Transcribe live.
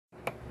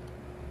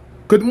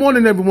Good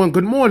morning, everyone.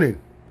 Good morning.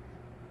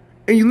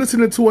 And you're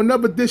listening to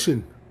another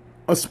edition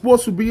of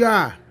Sports with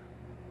BI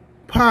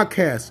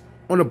podcast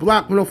on the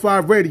Block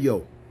 105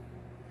 Radio.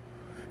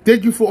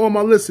 Thank you for all my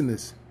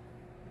listeners.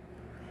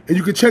 And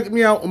you can check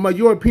me out on my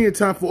European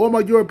time. For all my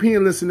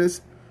European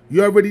listeners,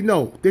 you already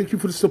know. Thank you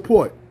for the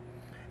support.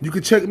 You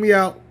can check me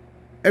out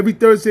every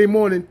Thursday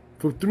morning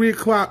from 3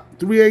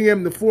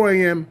 a.m. to 4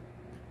 a.m.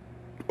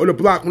 on the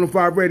Block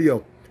 105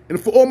 Radio.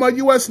 And for all my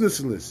U.S.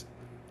 listeners,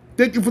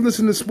 thank you for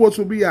listening to Sports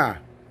with BI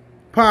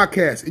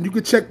podcast. And you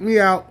can check me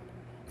out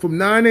from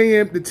 9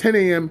 a.m. to 10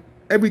 a.m.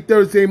 every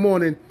Thursday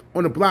morning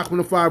on the Block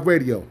 105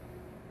 Radio.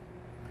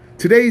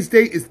 Today's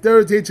date is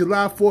Thursday,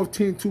 July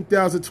 14,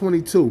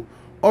 2022.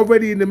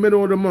 Already in the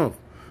middle of the month.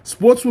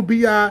 Sports with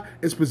BI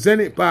is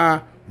presented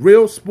by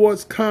Real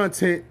Sports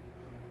Content.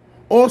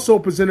 Also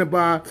presented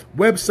by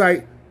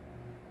website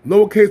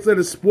lowercase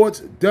letter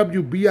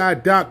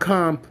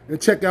sportswbi.com,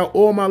 and check out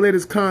all my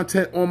latest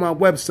content on my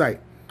website.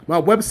 My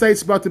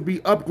website's about to be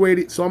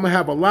upgraded, so I'm going to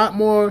have a lot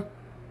more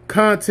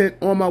content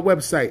on my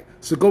website.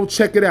 So go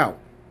check it out.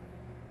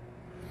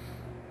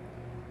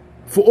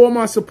 For all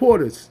my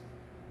supporters,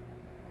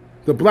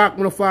 the Block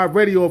 105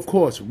 Radio, of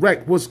course.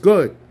 Rec, what's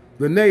good?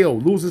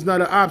 Linneo, losers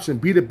not an option.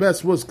 Be the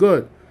best, what's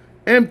good?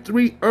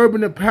 M3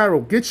 Urban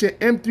Apparel. Get your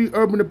M3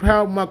 Urban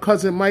Apparel, my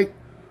cousin Mike.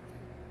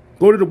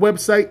 Go to the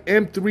website,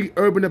 M3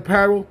 Urban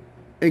Apparel,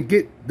 and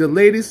get the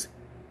latest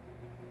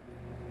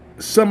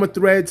summer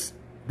threads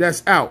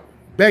that's out.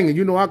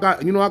 Banging. I got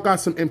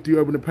some M3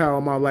 Urban Apparel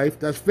in my life.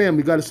 That's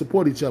family. Got to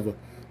support each other.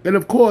 And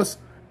of course,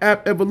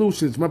 App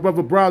Evolutions, my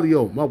brother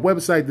Braulio, my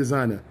website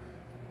designer.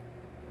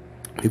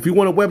 If you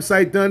want a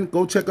website done,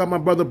 go check out my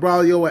brother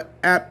Braulio at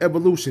App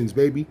Evolutions,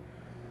 baby.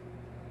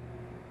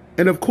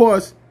 And of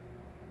course,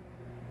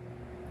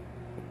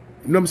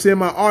 you know what I'm saying,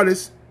 my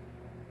artist,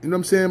 you know what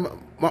I'm saying,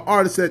 my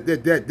artist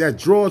that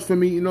draws for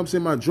me, you know what I'm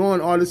saying, my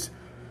drawing artist,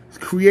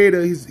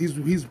 creator, he's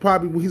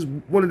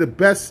one of the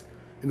best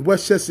in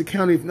Westchester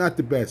County, if not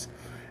the best.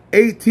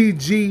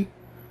 ATG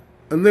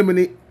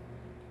Unlimited.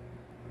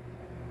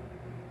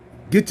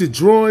 Get your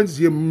drawings,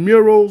 your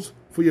murals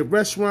for your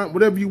restaurant,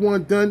 whatever you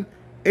want done.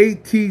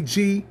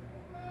 ATG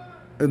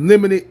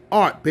Unlimited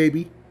Art,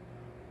 baby.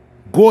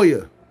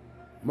 Goya.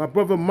 My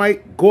brother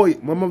Mike Goya.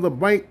 My mother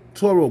Mike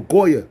Toro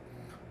Goya.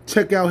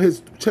 Check out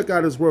his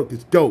work.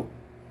 It's dope.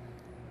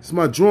 This is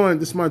my drawing.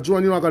 I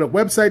got a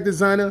website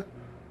designer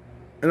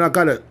and I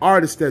got an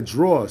artist that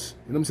draws.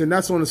 You know what I'm saying?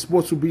 That's on the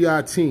Sports with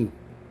BI team. You know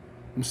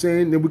what I'm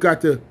saying? Then we got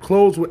the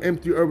clothes with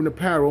M3 Urban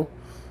Apparel.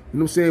 You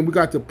know what I'm saying? We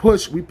got the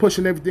push. We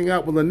pushing everything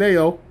out with Linneo.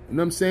 You know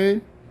what I'm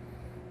saying?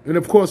 And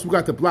of course, we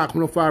got the Block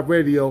 105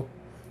 Radio. You know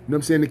what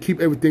I'm saying? To keep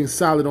everything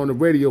solid on the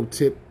radio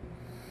tip.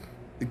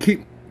 To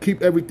keep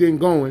everything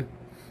going.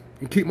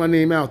 And keep my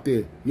name out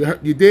there.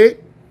 You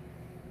did?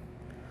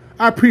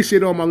 I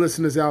appreciate all my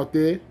listeners out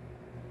there.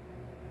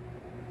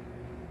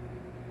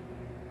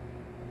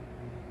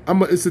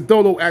 It's a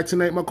dolo act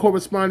tonight. My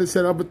correspondents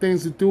had other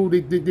things to do.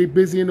 They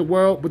busy in the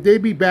world, but they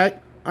be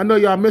back. I know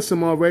y'all miss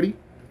them already.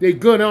 They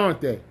good,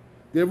 aren't they?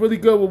 They're really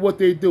good with what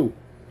they do.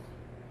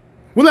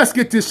 Well, let's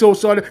get this show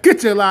started.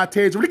 Get your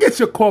lattes ready. Get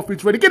your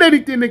coffees ready. Get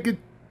anything that get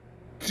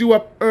you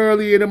up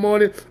early in the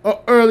morning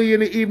or early in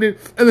the evening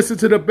and listen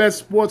to the best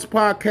sports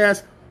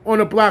podcast on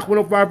the Block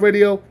 105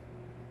 Radio.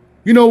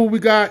 You know what we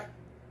got?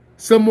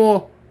 Some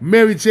more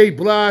Mary J.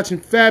 Blige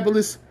and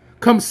Fabulous.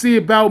 Come see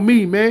about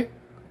me, man.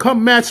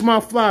 Come match my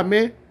fly,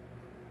 man.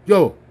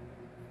 Yo,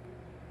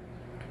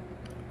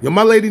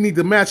 my lady need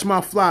to match my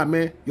fly,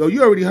 man. Yo,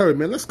 you already heard,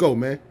 man. Let's go,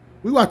 man.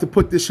 We got to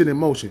put this shit in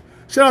motion.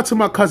 Shout out to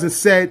my cousin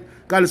Said.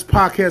 Got his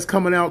podcast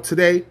coming out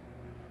today.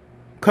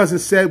 Cousin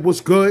Said,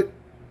 what's good?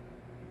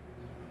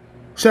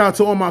 Shout out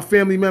to all my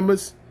family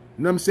members.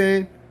 You know what I'm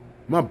saying?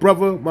 My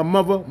brother, my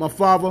mother, my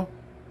father. You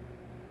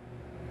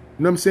know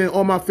what I'm saying?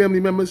 All my family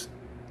members.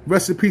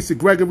 Rest in peace to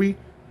Gregory.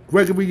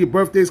 Gregory, your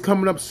birthday's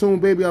coming up soon,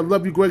 baby. I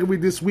love you, Gregory,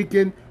 this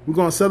weekend. We're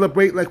going to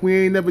celebrate like we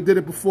ain't never did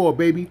it before,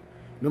 baby. You know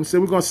what I'm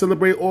saying? We're going to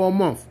celebrate all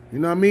month. You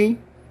know what I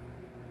mean?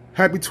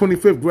 Happy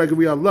 25th,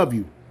 Gregory. I love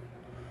you.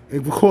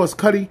 And, of course,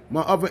 Cuddy,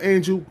 my other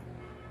angel.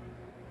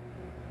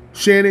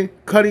 Shannon,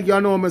 Cuddy.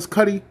 Y'all know him as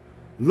Cuddy.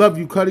 Love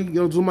you, Cuddy. You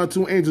know, those are my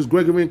two angels,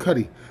 Gregory and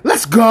Cuddy.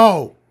 Let's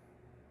go!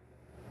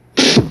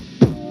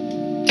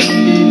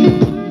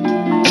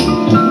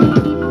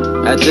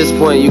 At this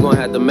point, you're going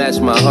to have to match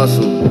my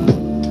hustle.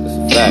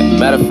 Fact.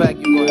 Matter of fact,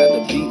 you're gonna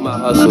have to beat my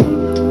hustle.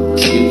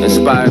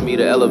 Inspire me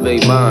to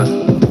elevate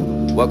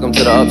mine. Welcome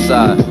to the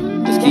upside.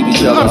 Let's keep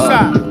each other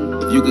up.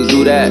 If you could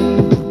do that,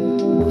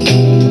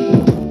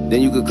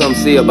 then you could come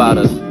see about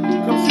us.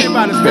 Come see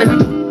about us, baby.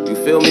 You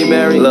feel me,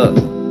 Mary? Look.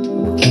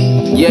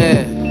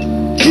 Yeah.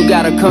 You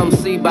gotta come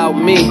see about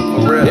me.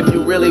 If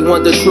you really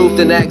want the truth,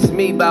 then ask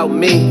me about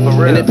me.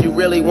 And if you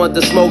really want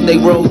the smoke, they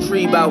roll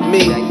tree about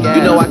me.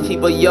 You know I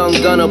keep a young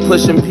gunner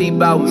pushing P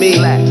about me.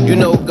 You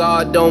know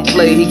God don't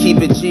play, he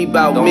keep it G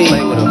about me.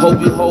 Hope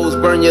you hoes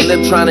burn your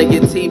lip trying to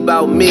get tea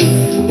about me.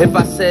 If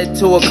I said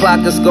 2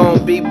 o'clock, it's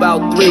gonna be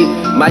about 3.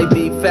 Might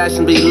be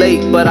fashionably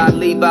late, but I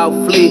leave out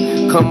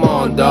fleet. Come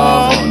on,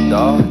 dawg.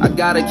 I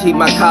gotta keep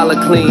my collar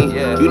clean.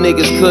 You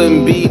niggas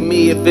couldn't beat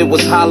me if it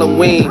was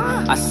Halloween.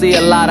 I see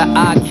a lot of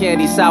eye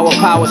candy, sour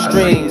power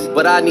strings,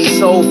 but I need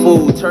soul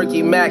food,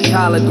 turkey, mac,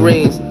 collard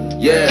greens.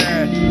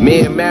 Yeah,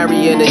 me and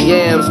Marion the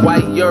yams,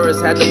 white Urus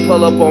had to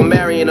pull up on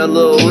Marion a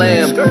little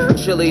lamb.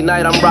 Chilly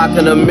night, I'm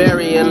rocking a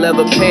Marion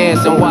leather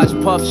pants and watch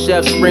Puff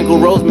Chef sprinkle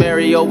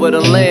rosemary over the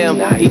lamb.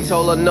 He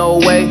told her no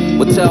way,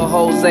 but tell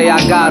Jose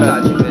I got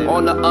her.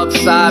 On the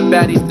upside,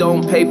 baddies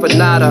don't pay for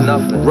nada.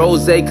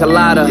 Rose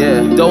Colada,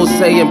 Dose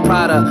and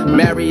Prada,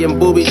 Marion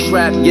booby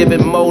trap,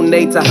 giving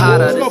Monet to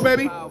Hada. Let's go,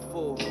 baby.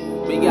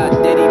 We got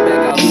Diddy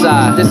back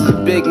outside. This is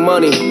big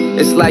money.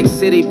 It's like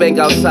Citibank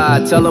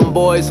outside. Tell them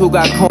boys who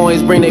got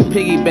coins, bring their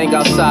piggy bank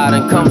outside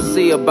and come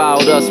see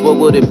about us. What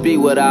would it be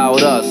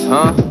without us,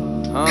 huh?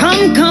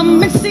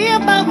 Come and see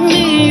about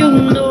me, you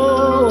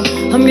know.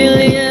 I'm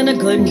really in a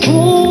good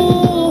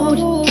mood.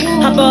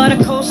 I bought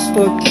a coast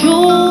for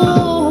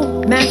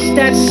you. Match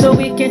that so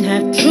we can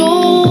have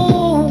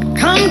two.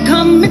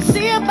 Come and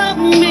see about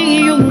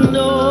me, you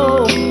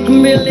know.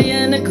 I'm really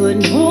in a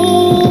good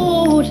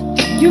mood.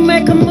 You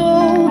make a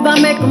move, I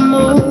make a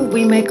move,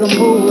 we make a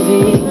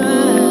movie.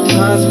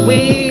 Cause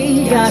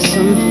we got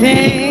some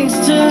things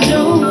to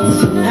do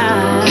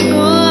tonight.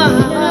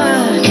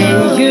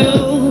 And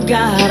you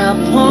got a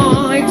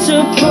point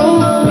to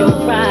prove you're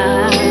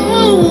right.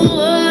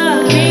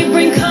 We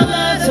bring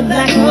color to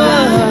black and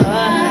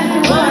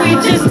white. What we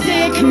just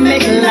did can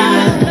make a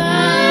lie.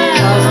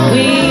 Cause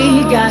we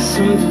got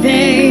some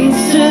things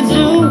to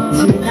do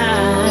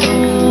tonight.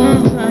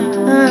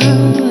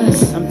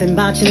 Something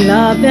about your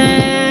loving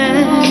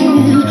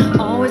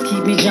always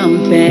keep me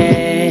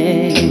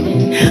jumping.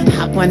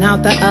 Hop one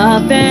out the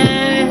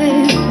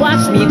oven,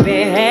 watch me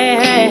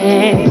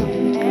bake.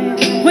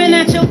 When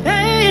at your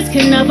best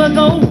can never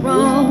go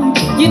wrong.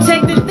 You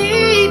take the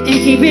lead and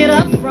keep it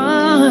up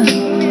front.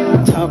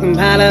 Talking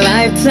about a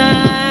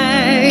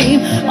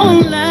lifetime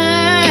online.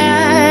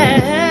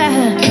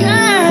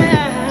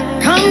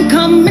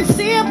 Come and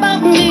see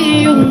about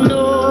me, you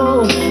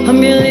know. I'm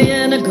really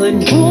in a good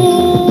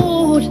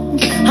mood.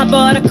 I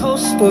bought a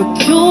coast for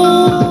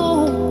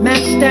you.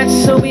 Match that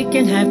so we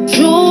can have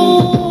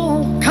two.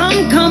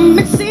 Come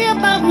and see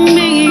about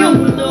me, you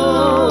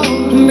know.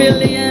 I'm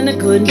really in a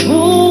good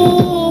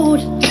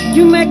mood.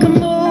 You make a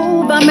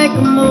move, I make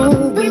a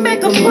move, we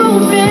make a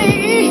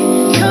movie.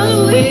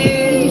 Cause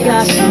we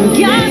got some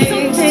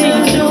things to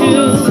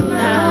do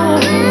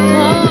tonight.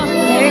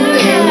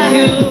 And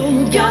you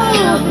got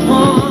a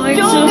point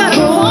to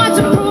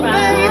prove,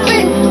 baby.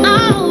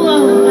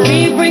 Oh, we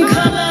bring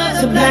color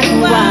to black and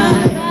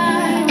white.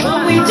 What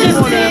we just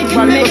did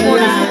can make a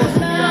lie.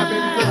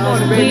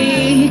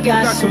 We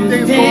got some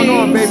things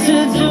to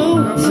do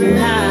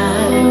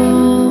tonight.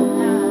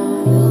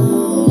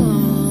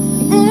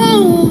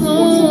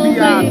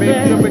 Baby,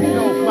 you already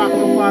know, Block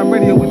 105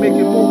 Radio, we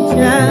making moves.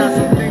 Got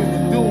some things to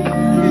do.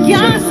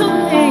 Got some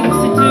things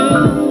to do.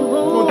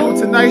 We're gonna do it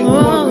tonight, we're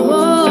gonna do it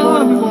this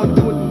morning, we're gonna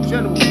do it in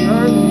general, you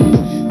heard?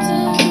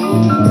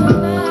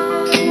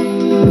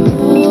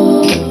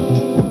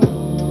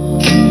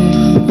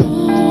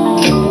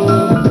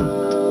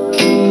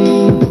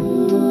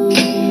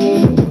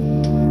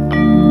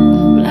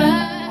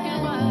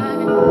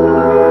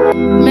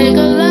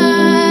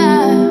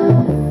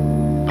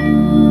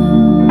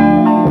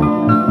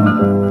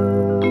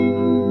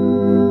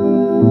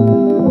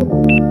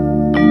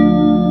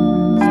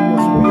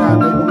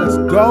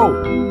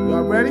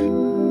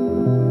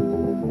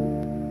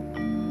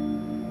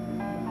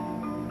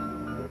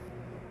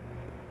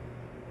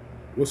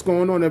 What's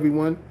going on,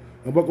 everyone?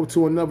 And welcome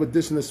to another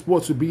edition of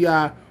Sports with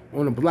BI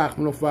on the Block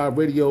 105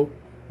 Radio.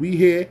 We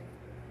here, you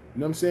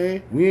know what I'm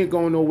saying? We ain't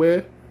going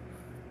nowhere.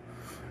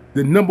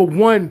 The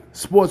 #1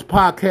 sports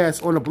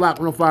podcast on the Block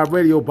 105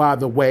 Radio, by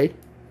the way. You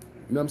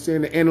know what I'm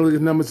saying? The analytic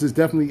numbers is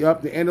definitely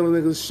up. The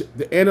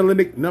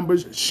analytic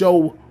numbers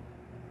show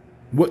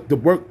what the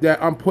work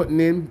that I'm putting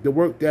in, the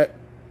work that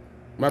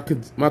my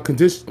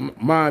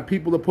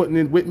people are putting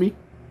in with me.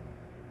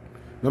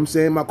 You know what I'm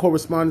saying? My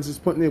correspondents is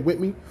putting in with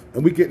me,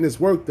 and we getting this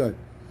work done.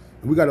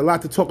 And we got a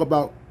lot to talk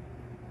about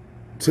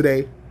today.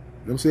 You know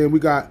what I'm saying? We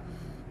got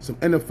some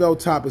NFL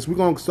topics. We're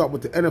going to start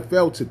with the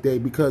NFL today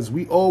because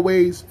we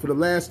always, for the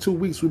last 2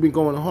 weeks, we've been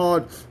going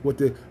hard with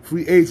the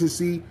free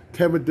agency,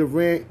 Kevin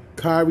Durant,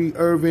 Kyrie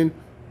Irving,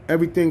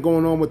 everything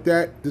going on with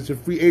that. There's a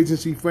free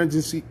agency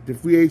frenzy,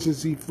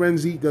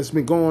 that's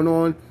been going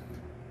on.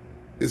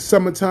 It's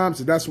summertime,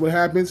 so that's what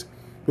happens.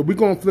 But we're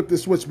going to flip the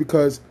switch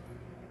because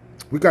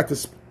we got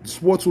the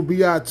Sports with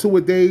BI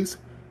two-a-days.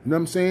 You know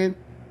what I'm saying?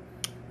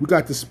 We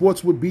got the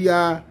Sports with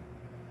BI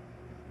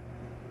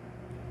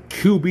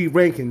QB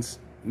rankings.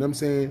 You know what I'm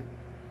saying?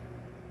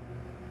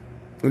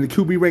 And the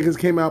QB rankings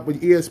came out with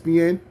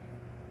ESPN.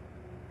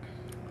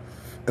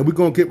 And we're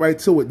going to get right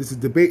to it. This is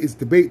debate. It's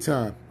debate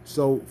time.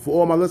 So for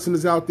all my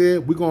listeners out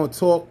there, we're going to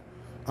talk.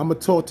 I'm going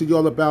to talk to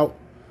y'all about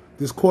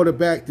this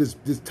quarterback, this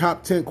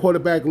top 10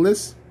 quarterback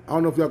list. I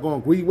don't know if y'all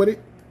going to agree with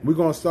it. We're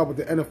going to start with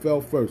the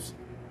NFL first.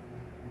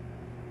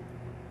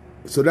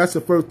 So that's the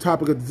first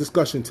topic of the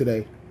discussion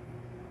today.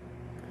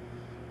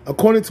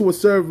 According to a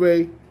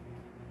survey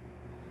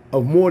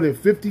of more than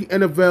 50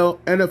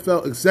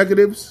 NFL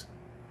executives,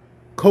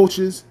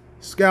 coaches,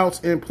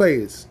 scouts, and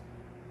players,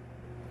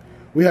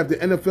 we have the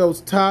NFL's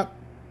top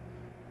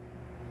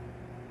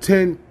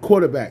 10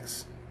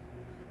 quarterbacks.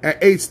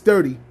 At age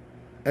 30,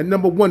 at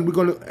number one,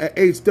 at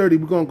age 30,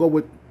 we're gonna go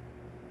with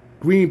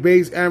Green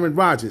Bay's Aaron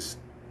Rodgers.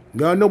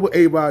 Y'all know what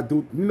A-Rod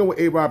do. You know what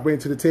A-Rod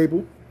brings to the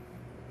table.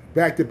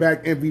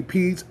 Back-to-back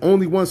MVPs.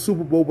 Only one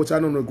Super Bowl, which I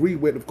don't agree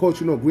with. Of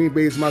course, you know Green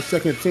Bay is my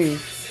second team.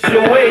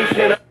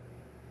 You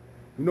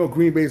know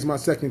Green Bay is my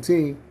second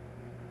team.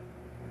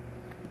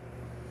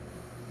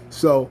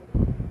 So,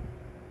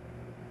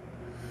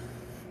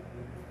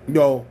 you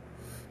know,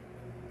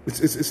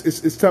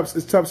 it's tough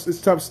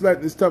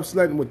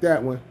sledding with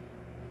that one.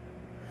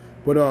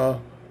 But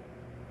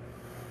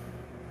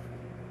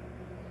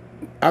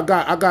I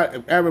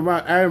got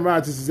Aaron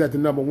Rodgers is at the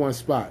number one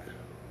spot.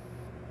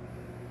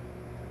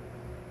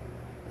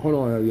 Hold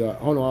on, y'all.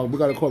 Hold on, we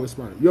got a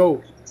correspondent.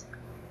 Yo,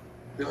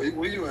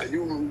 where you at?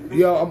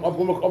 Yo,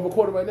 I'm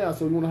recording right now.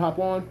 So you want to hop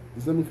on?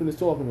 Just let me finish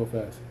talking real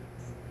fast.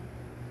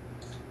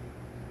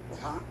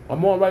 Huh?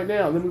 I'm on right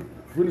now. Let me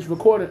finish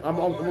recording. I'm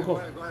recording. Go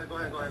ahead.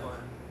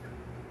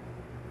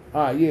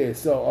 All right, yeah.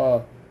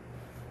 So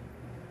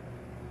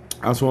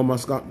I saw my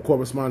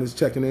correspondents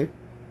checking in.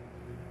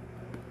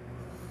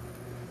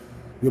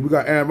 Yeah, we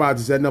got Aaron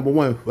Rodgers at number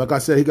one. Like I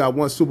said, he got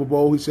one Super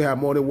Bowl. He should have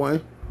more than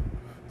one.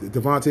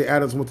 Devontae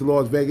Adams went to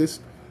Las Vegas.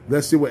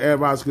 Let's see what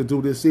Aaron Rodgers can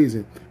do this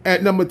season.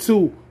 At number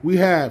two, we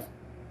have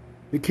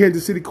the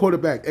Kansas City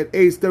quarterback at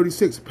age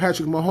 36,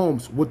 Patrick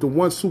Mahomes, with the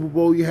one Super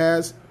Bowl he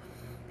has.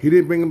 He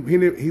didn't bring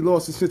him. He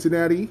lost to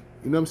Cincinnati. You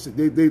know what I'm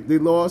saying? They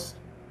lost.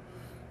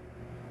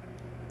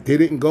 They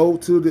didn't go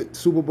to the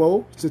Super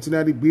Bowl.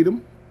 Cincinnati beat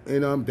them,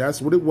 and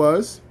that's what it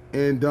was.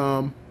 And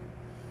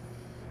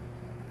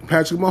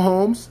Patrick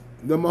Mahomes,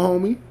 the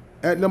homie,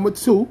 at number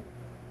two.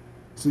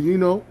 So you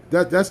know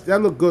that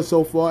looked good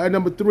so far. At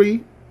number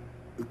three,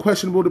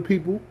 questionable to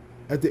people.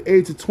 At the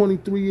age of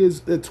 23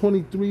 years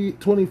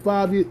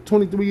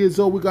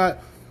old, we got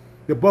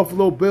the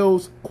Buffalo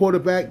Bills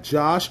quarterback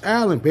Josh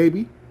Allen, baby.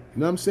 You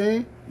know what I'm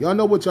saying? Y'all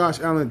know what Josh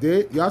Allen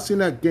did. Y'all seen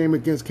that game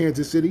against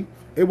Kansas City.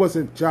 It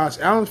wasn't Josh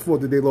Allen's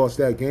fault that they lost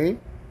that game.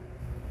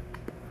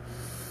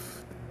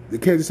 The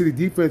Kansas City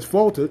defense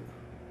faltered.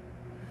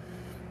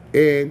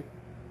 And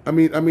I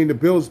mean the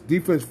Bills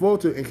defense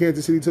faltered and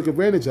Kansas City took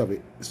advantage of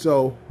it.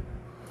 So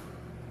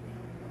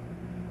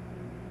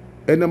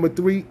at number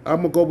three, I'm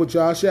gonna go with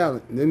Josh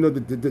Allen. You know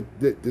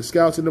the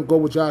scouts and them go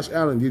with Josh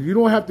Allen. You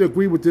don't have to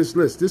agree with this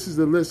list. This is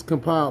the list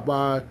compiled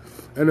by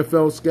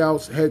NFL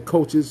scouts, head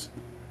coaches,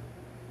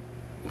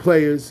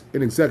 players,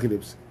 and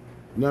executives.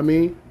 You know what I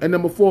mean? At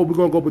number four, we're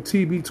gonna go with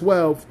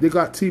TB12. They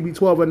got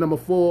TB12 at number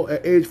 4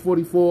 at age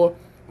 44.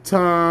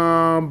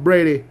 Tom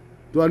Brady.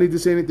 Do I need to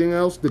say anything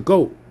else? The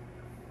GOAT.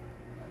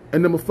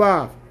 At number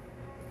 5.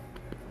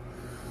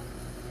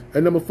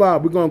 At number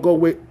 5, we're gonna go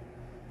with.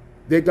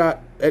 They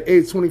got at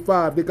age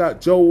 25. They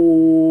got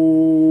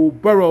Joe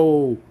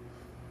Burrow.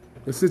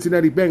 The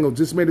Cincinnati Bengals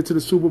just made it to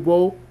the Super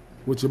Bowl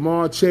with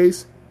Jamar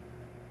Chase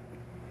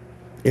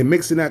and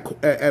Mixon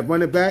at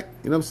running back.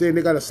 You know what I'm saying?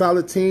 They got a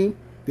solid team.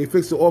 They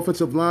fixed the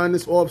offensive line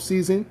this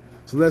offseason.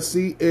 So let's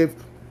see if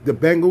the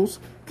Bengals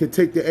can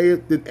take the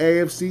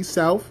AFC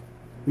South.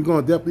 We're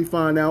going to definitely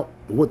find out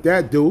what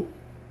that do. You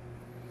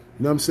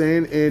know what I'm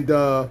saying? And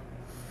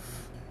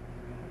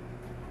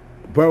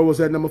Burrow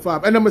was at number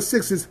 5. At number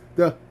 6 is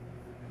the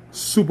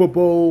Super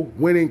Bowl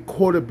winning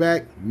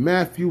quarterback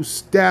Matthew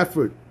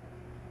Stafford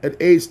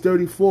at age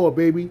 34,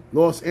 baby.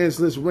 Los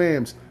Angeles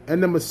Rams. At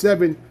number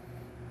 7,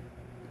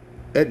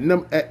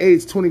 at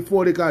age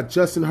 24, they got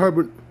Justin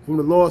Herbert from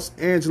the Los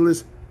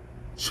Angeles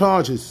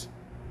Chargers. You know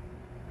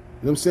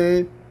what I'm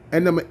saying?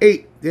 At number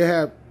 8, they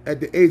have, at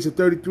the age of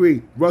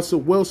 33, Russell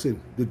Wilson,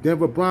 the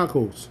Denver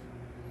Broncos.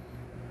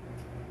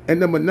 At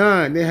number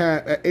 9, they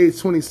have, at age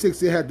 26,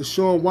 they had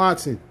Deshaun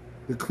Watson,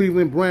 the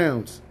Cleveland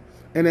Browns.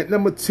 And at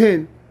number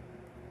 10,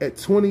 at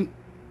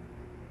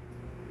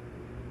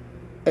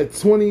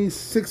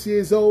 26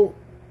 years old,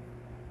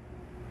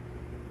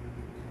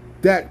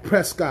 Dak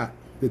Prescott,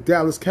 the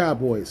Dallas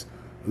Cowboys.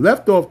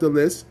 Left off the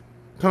list,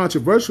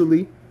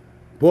 controversially,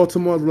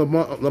 Baltimore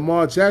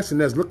Lamar Jackson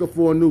that's looking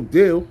for a new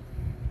deal.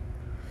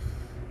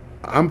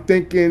 I'm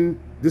thinking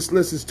this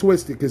list is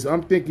twisted because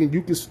I'm thinking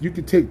you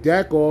could take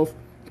Dak off,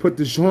 put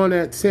Deshaun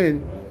at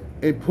 10,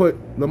 and put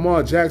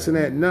Lamar Jackson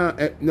at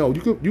 9. No, you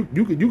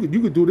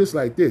could do this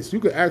like this. You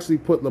could actually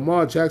put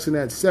Lamar Jackson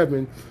at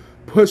 7,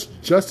 push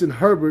Justin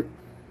Herbert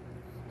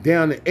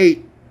down to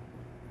 8.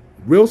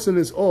 Wilson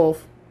is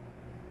off.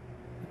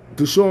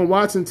 Deshaun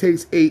Watson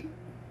takes 8.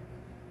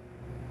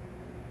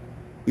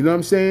 You know what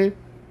I'm saying?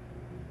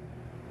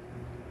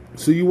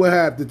 So you would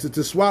have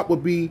the swap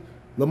would be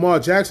Lamar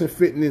Jackson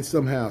fitting in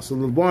somehow. So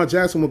Lamar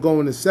Jackson will go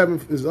in the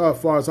 7th as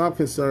far as I'm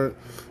concerned.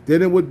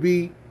 Then it would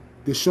be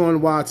Deshaun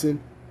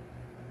Watson.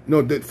 No,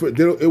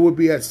 it would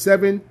be at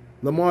 7,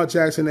 Lamar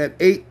Jackson at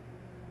 8,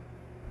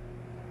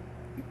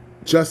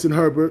 Justin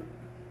Herbert.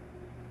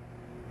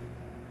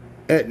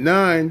 At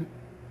 9,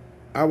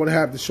 I would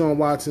have Deshaun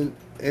Watson.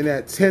 And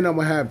at 10, I'm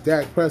going to have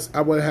Dak Prescott.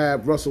 I would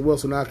have Russell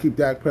Wilson. I'll keep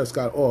Dak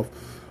Prescott off.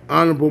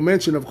 Honorable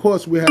mention, of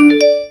course, we have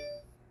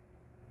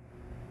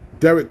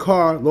Derek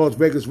Carr, Las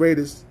Vegas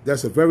Raiders.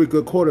 That's a very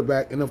good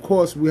quarterback. And, of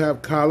course, we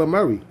have Kyler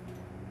Murray.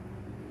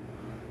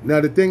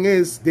 Now, the thing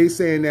is,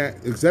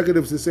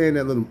 executives are saying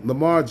that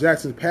Lamar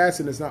Jackson's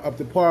passing is not up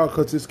to par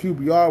because his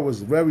QBR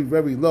was very,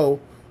 very low,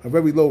 a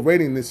very low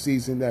rating this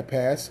season that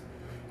passed.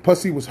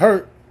 Plus, he was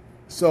hurt.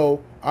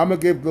 So I'm gonna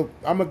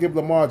give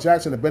Lamar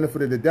Jackson the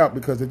benefit of the doubt,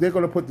 because if they're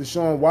gonna put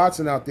Deshaun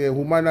Watson out there,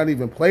 who might not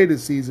even play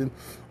this season,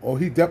 or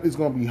he definitely is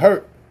gonna be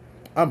hurt,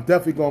 I'm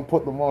definitely gonna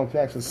put Lamar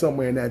Jackson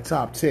somewhere in that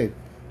top 10,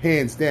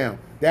 hands down.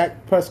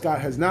 Dak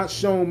Prescott has not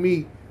shown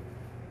me.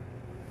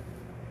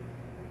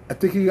 I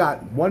think he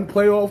got one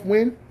playoff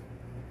win.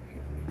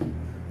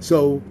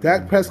 So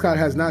Dak Prescott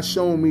has not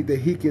shown me that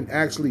he can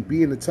actually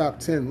be in the top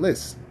 10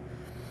 list.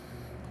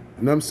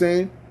 You know what I'm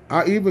saying?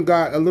 I even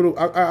got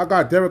I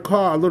got Derek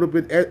Carr a little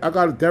bit. I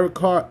got Derek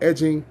Carr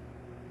edging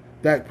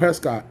Dak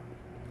Prescott.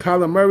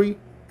 Kyler Murray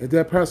and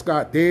Dak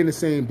Prescott, they're in the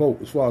same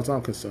boat as far as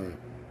I'm concerned.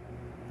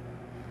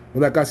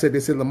 But like I said, they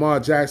said Lamar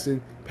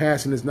Jackson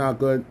passing is not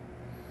good,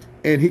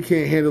 and he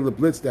can't handle the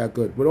blitz that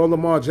good. But all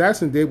Lamar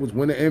Jackson did was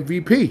win an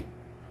MVP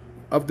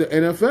of the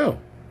NFL.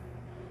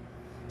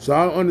 So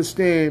I don't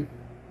understand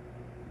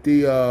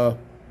the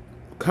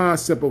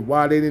concept of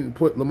why they didn't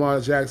put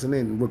Lamar Jackson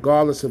in,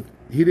 regardless of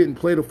he didn't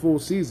play the full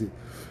season.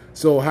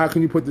 So how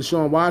can you put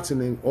Deshaun Watson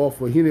in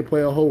off of he didn't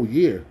play a whole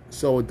year?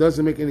 So it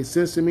doesn't make any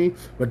sense to me.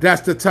 But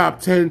that's the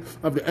top 10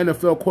 of the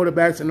NFL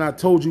quarterbacks, and I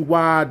told you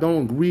why I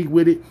don't agree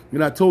with it,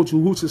 and I told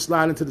you who should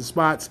slide into the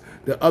spots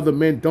that other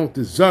men don't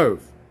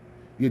deserve.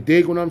 You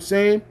dig what I'm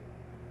saying?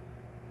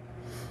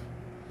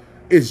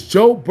 Is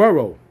Joe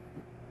Burrow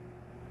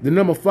the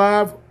number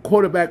 5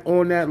 quarterback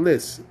on that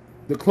list?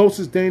 The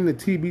closest thing to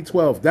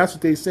TB12. That's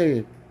what they're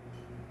saying.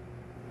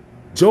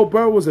 Joe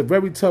Burrow was a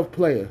very tough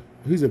player.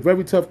 He's a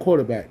very tough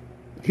quarterback.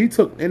 He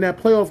took, in that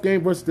playoff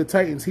game versus the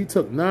Titans, he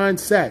took 9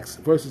 sacks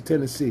versus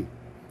Tennessee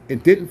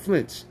and didn't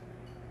flinch.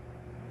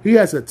 He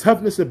has a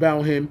toughness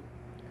about him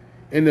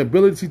and the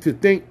ability to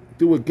think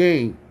through a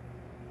game.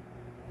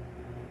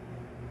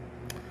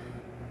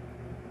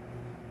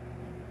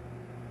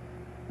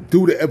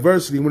 Due to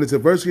adversity, when there's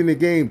adversity in the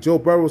game, Joe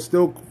Burrow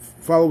still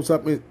follows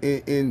up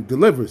and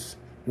delivers.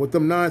 With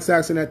them 9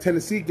 sacks in that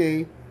Tennessee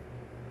game,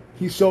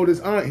 he showed his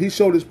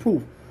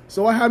proof.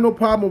 So I have no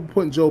problem with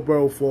putting Joe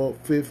Burrow for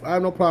 5th. I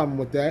have no problem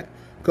with that,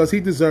 because he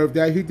deserved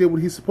that. He did what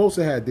he's supposed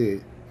to have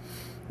did,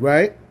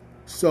 right?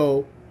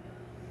 So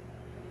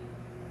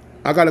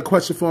I got a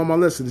question for all my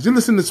listeners. You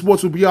listen to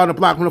Sports with Beyond the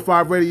Block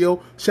 105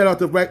 Radio. Shout out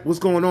to Rec. What's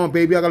going on,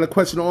 baby? I got a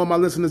question to all my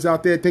listeners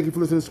out there. Thank you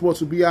for listening to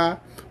Sports with BI.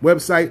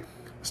 Website,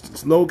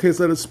 lowercase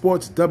letter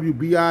sports,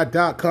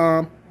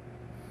 WBI.com.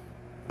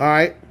 All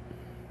right.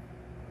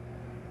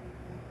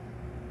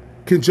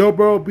 Can Joe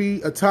Burrow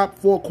be a top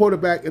 4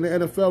 quarterback in the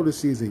NFL this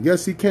season?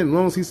 Yes, he can, as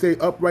long as he stay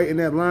upright in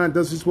that line,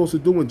 does what he's supposed to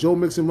do, and Joe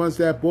Mixon runs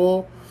that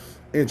ball,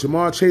 and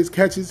Jamar Chase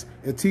catches,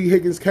 and T.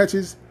 Higgins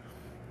catches.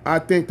 I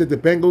think that the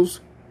Bengals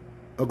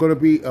are going to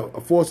be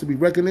a force to be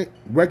reckoned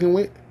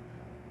with.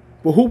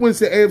 But who wins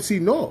the AFC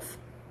North?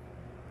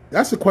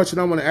 That's the question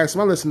I want to ask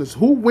my listeners.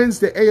 Who wins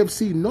the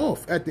AFC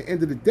North at the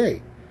end of the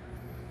day?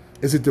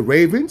 Is it the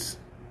Ravens,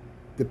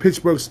 the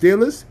Pittsburgh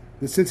Steelers,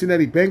 the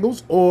Cincinnati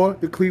Bengals, or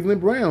the Cleveland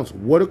Browns?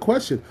 What a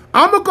question.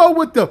 I'm going to go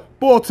with the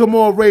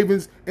Baltimore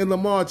Ravens and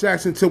Lamar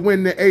Jackson to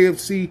win the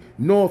AFC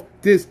North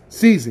this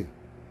season.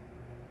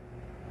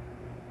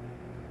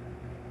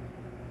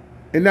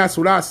 And that's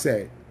what I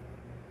said.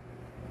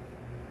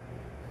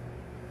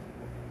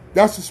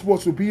 That's what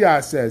Sports with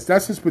B.I. says.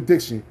 That's his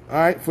prediction, all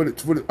right, for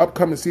the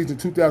upcoming season,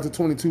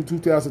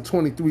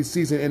 2022-2023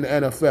 season in the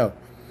NFL.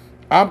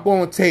 I'm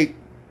going to take,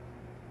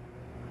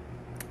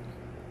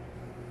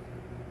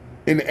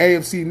 in the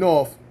AFC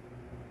North,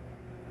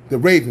 the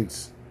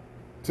Ravens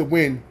to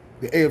win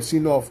the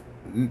AFC North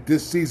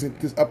this season,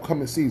 this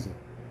upcoming season.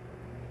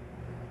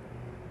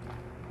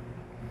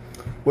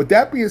 With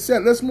that being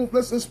said, let's move.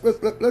 Let's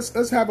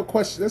have a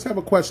question. Let's have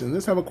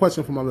a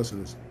question from our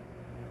listeners.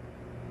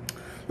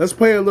 Let's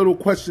play a little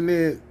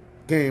questionnaire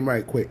game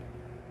right quick.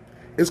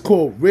 It's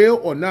called Real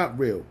or Not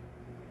Real.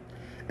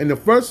 And the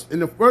first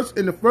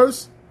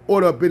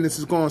order of business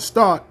is going to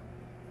start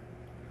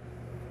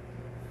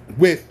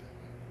with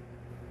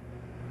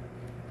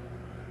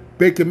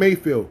Baker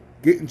Mayfield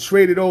getting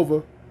traded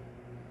over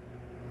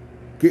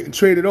to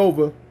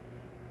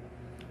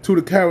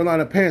the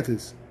Carolina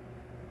Panthers.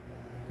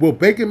 Will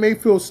Baker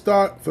Mayfield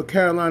start for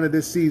Carolina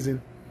this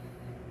season?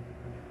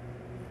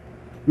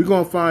 We're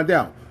going to find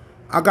out.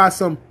 I got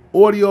some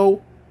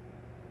audio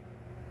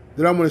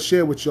that I'm going to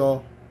share with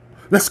y'all.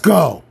 Let's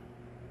go.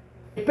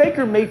 If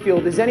Baker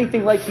Mayfield is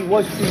anything like he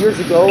was 2 years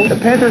ago, the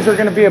Panthers are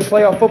going to be a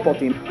playoff football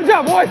team. Good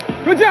job, boys.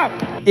 Good job.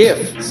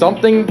 If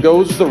something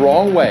goes the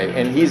wrong way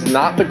and he's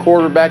not the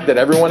quarterback that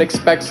everyone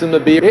expects him to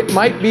be, it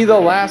might be the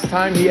last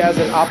time he has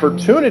an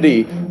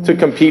opportunity to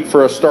compete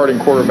for a starting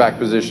quarterback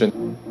position.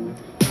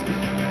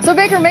 So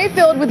Baker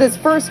Mayfield with his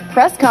first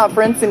press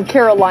conference in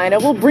Carolina.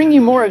 We'll bring you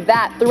more of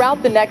that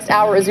throughout the next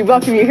hour as we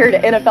welcome you here to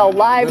NFL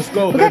Live. Let's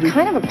go, We've baby. got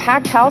kind of a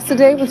packed house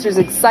today, which is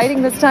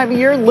exciting this time of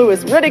year.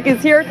 Louis Riddick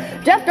is here.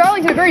 Jeff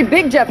Darlington, a very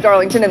big Jeff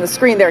Darlington in the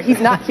screen there. He's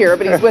not here,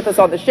 but he's with us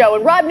on the show.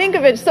 And Rob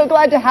Ninkovich, so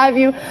glad to have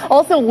you.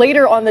 Also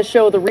later on the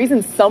show, the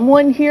reason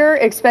someone here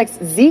expects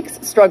Zeke's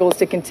struggles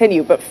to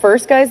continue. But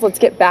first, guys, let's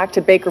get back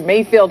to Baker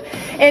Mayfield.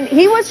 And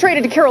he was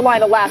traded to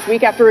Carolina last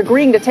week after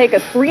agreeing to take a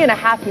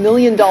 $3.5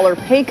 million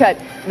pay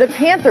cut. The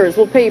Panthers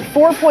will pay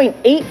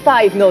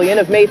 $4.85 million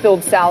of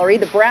Mayfield's salary.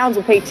 The Browns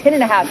will pay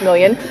 $10.5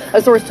 million,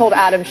 a source told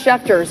Adam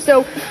Schefter.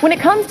 So when it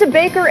comes to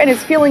Baker and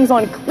his feelings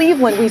on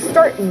Cleveland, we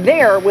start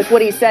there with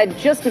what he said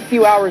just a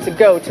few hours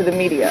ago to the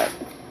media.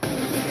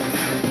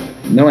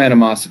 No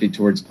animosity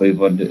towards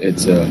Cleveland.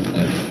 It's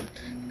a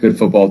good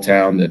football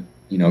town that,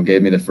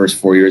 gave me the first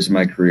 4 years of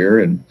my career,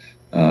 and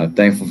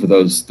thankful for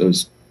those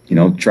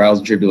trials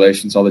and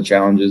tribulations, all the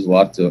challenges, a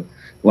lot to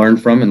learn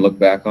from and look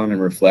back on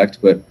and reflect,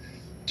 but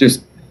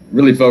just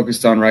really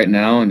focused on right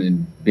now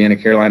and being a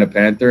Carolina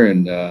Panther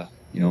and,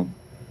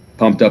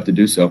 pumped up to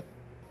do so.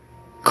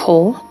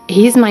 Cole,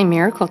 he's my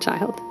miracle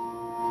child.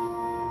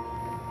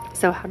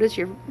 So how does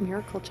your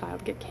miracle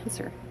child get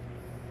cancer?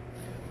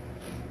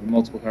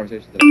 Multiple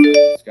conversations that I've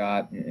had with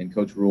Scott and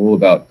Coach Rule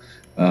about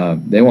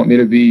they want me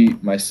to be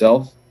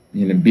myself,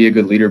 be a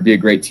good leader, be a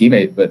great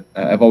teammate, but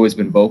I've always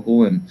been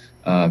vocal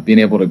and being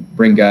able to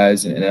bring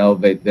guys and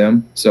elevate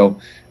them. So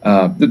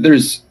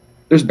there's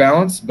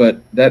balance,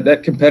 but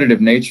that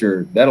competitive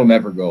nature, that'll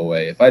never go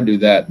away. If I do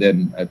that,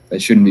 then I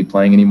shouldn't be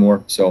playing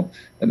anymore. So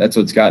that's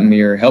what's gotten me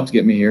here, helped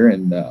get me here,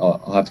 and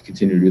I'll have to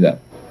continue to do that.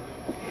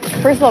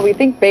 First of all, we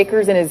think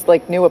Baker's in his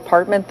new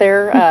apartment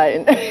there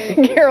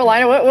in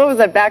Carolina. What was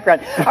that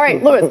background? All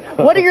right, Louis,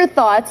 what are your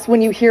thoughts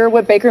when you hear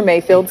what Baker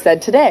Mayfield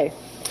said today?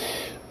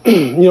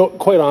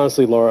 Quite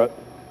honestly, Laura,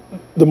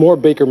 the more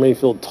Baker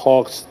Mayfield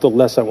talks, the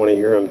less I want to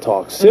hear him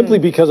talk. Simply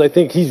because I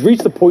think he's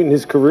reached the point in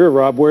his career,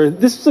 Rob, where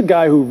this is a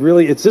guy who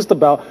really, it's just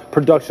about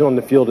production on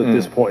the field at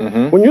this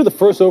point. When you're the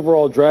first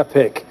overall draft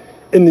pick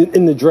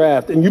in the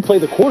draft and you play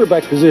the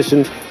quarterback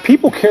position,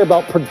 people care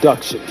about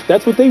production.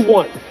 That's what they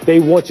want. They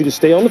want you to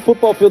stay on the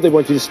football field. They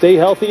want you to stay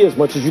healthy as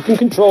much as you can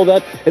control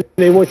that. And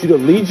they want you to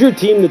lead your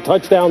team to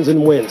touchdowns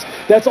and wins.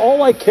 That's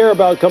all I care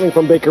about coming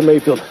from Baker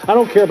Mayfield. I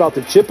don't care about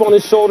the chip on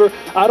his shoulder.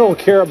 I don't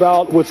care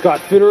about what Scott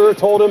Fitterer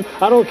told him.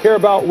 I don't care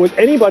about what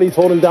anybody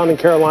told him down in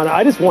Carolina.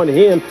 I just want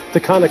him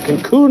to kind of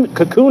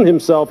cocoon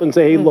himself and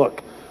say, hey,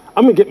 look,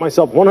 I'm going to get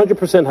myself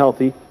 100%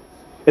 healthy.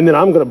 And then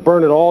I'm going to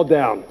burn it all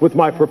down with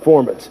my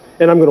performance.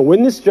 And I'm going to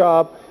win this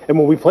job. And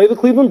when we play the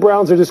Cleveland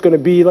Browns, they're just going to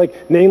be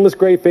like nameless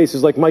gray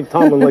faces, like Mike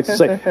Tomlin likes to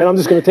say. And I'm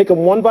just going to take them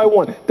one by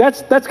one.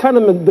 That's kind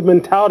of the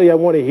mentality I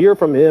want to hear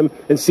from him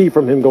and see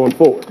from him going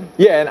forward.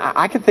 Yeah, and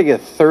I could think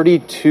of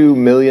 $32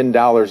 million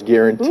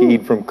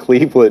guaranteed from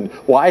Cleveland.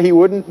 Why he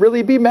wouldn't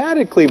really be mad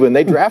at Cleveland.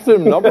 They drafted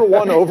him number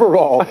 1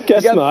 overall. I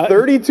guess he got not.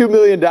 $32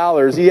 million.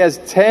 He has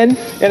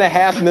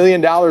 $10.5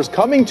 million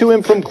coming to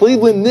him from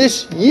Cleveland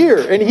this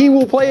year, and he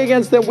will play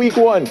against them week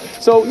 1.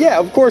 So, yeah,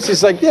 of course,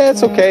 he's like, yeah,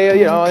 it's okay.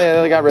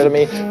 They got rid of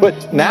me.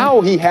 But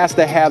now he has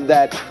to have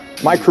that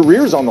my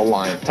career's on the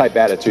line type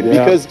attitude.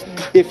 Yeah. Because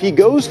if he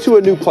goes to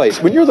a new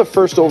place, when you're the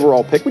first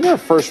overall pick, when you're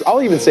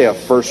I'll even say a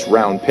first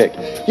round pick,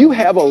 you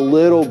have a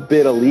little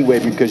bit of leeway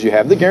because you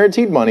have the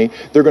guaranteed money.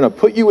 They're going to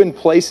put you in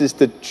places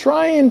to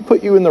try and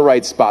put you in the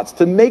right spots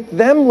to make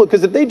them look,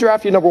 because if they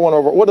draft you number 1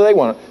 overall, what do they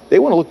want? They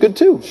want to look good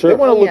too. Sure. They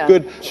want to look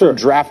good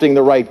drafting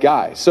the right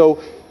guy.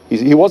 So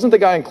he wasn't the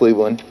guy in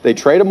Cleveland. They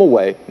trade him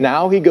away.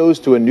 Now he goes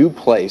to a new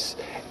place.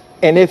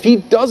 And if he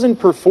doesn't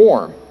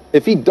perform,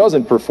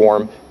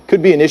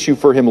 could be an issue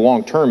for him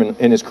long term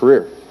in his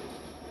career.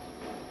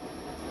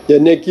 Yeah,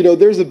 Nick,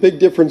 there's a big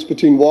difference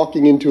between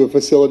walking into a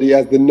facility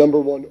as the number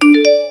 1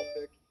 overall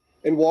pick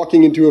and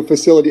walking into a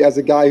facility as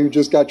a guy who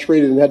just got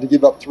traded and had to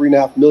give up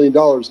 $3.5 million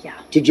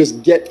to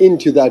just get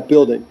into that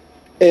building.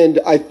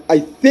 And I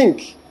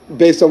think,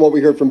 based on what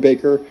we heard from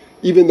Baker,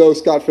 even though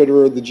Scott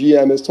Fitterer, the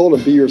GM, has told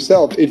him, be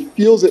yourself, it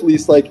feels at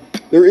least like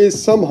there is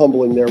some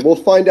humbling there. We'll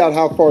find out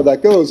how far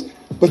that goes.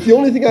 But the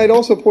only thing I'd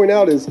also point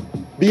out is,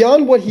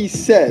 beyond what he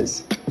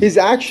says, his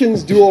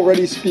actions do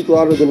already speak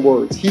louder than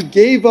words. He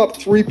gave up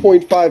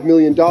 $3.5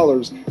 million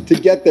to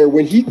get there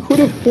when he could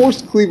have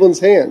forced Cleveland's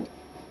hand.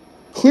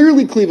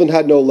 Clearly, Cleveland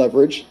had no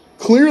leverage.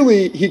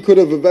 Clearly, he could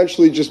have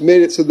eventually just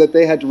made it so that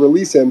they had to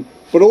release him.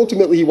 But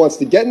ultimately, he wants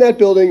to get in that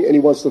building, and he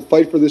wants to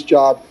fight for this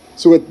job.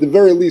 So at the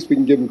very least, we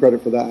can give him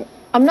credit for that.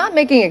 I'm not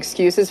making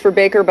excuses for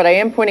Baker, but I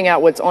am pointing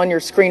out what's on your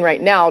screen right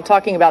now,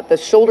 talking about the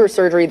shoulder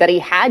surgery that he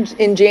had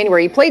in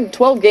January. He played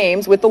 12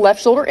 games with the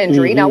left shoulder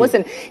injury. Now,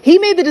 listen, he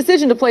made the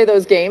decision to play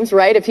those games,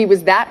 right? If he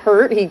was that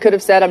hurt, he could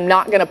have said, I'm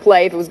not going to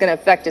play if it was going to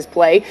affect his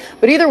play.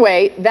 But either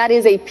way, that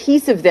is a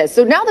piece of this.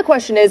 So now the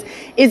question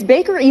is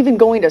Baker even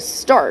going to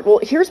start?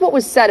 Well, here's what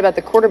was said about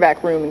the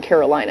quarterback room in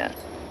Carolina.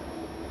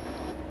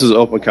 This is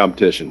open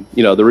competition.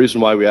 The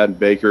reason why we added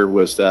Baker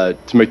was to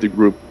make the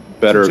group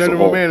better as a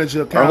General whole.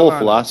 manager of Our whole Carolina.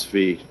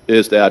 philosophy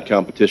is to add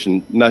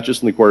competition, not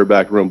just in the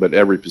quarterback room, but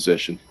every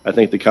position. I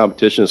think the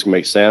competition is going to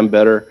make Sam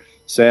better.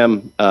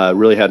 Sam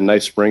really had a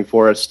nice spring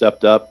for us,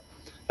 stepped up,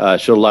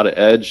 showed a lot of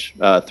edge,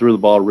 threw the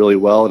ball really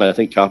well, and I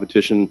think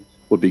competition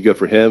would be good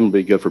for him, would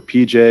be good for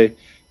PJ.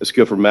 It's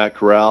good for Matt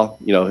Corral,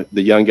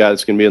 the young guy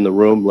that's going to be in the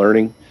room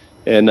learning,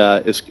 and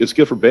it's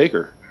good for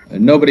Baker.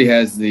 Nobody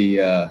has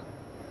the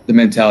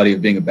mentality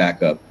of being a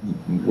backup.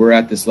 We're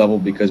at this level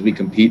because we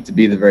compete to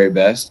be the very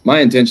best.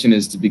 My intention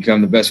is to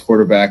become the best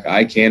quarterback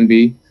I can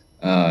be,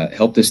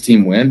 help this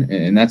team win,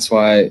 and that's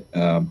why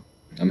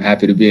I'm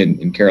happy to be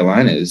in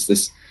Carolina. Is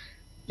this,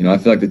 I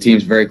feel like the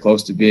team's very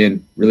close to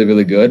being really,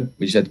 really good.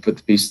 We just have to put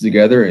the pieces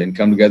together and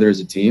come together as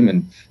a team.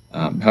 And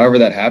however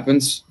that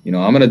happens, I'm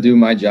going to do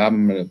my job.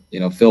 I'm going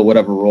to, fill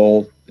whatever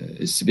role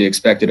is to be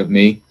expected of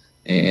me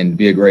and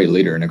be a great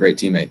leader and a great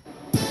teammate.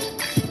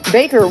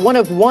 Baker, one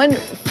of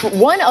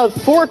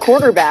four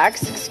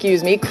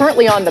quarterbacks,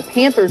 currently on the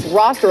Panthers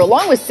roster,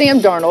 along with Sam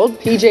Darnold,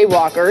 PJ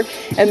Walker,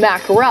 and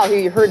Matt Corral, who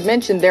you heard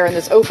mentioned there in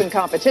this open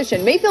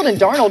competition. Mayfield and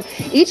Darnold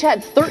each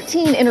had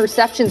 13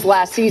 interceptions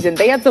last season.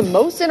 They have the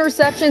most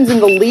interceptions in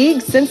the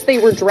league since they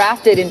were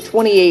drafted in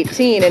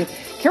 2018. And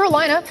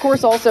Carolina, of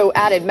course, also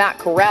added Matt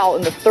Corral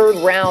in the third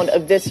round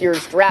of this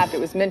year's draft.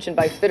 It was mentioned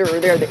by Fitterer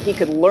there that he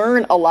could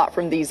learn a lot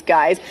from these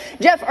guys.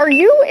 Jeff, are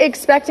you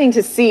expecting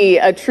to see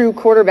a true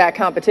quarterback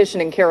competition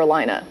in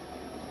Carolina?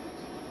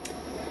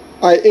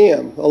 I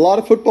am. A lot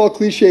of football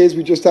cliches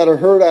we just had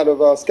heard out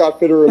of Scott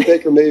Fitterer and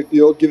Baker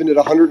Mayfield, giving it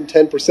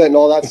 110% and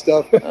all that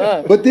stuff.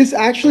 But this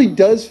actually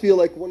does feel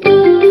like when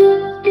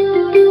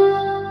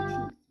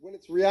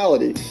it's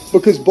reality,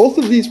 because both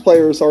of these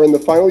players are in the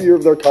final year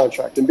of their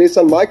contract. And based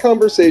on my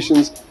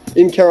conversations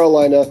in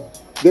Carolina,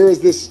 there is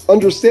this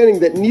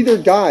understanding that neither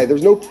guy,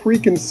 there's no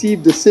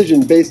preconceived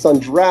decision based on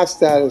draft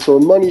status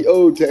or money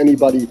owed to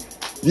anybody.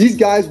 These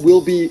guys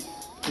will be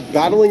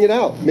battling it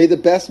out. May the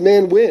best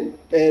man win.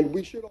 And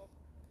we should all.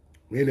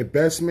 May the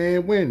best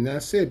man win.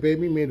 That's it,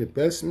 baby. May the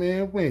best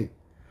man win.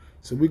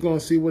 So we're going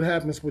to see what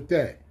happens with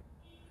that.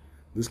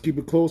 Let's keep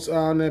a close eye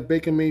on that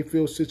Baker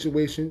Mayfield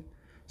situation.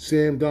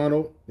 Sam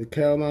Darnold, the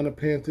Carolina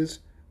Panthers.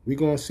 We're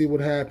going to see what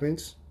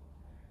happens.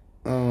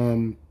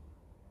 And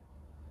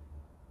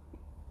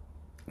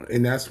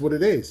that's what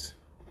it is.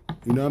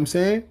 You know what I'm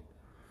saying?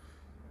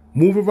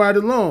 Moving right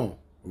along.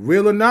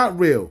 Real or not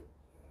real?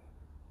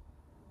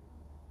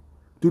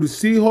 Do the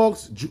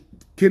Seahawks...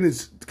 Can the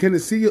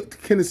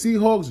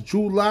Seahawks,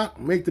 Drew Lock,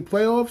 make the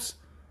playoffs?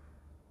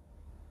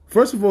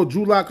 First of all,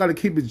 Drew Lock got to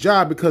keep his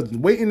job because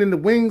waiting in the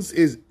wings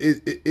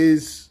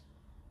is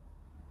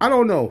I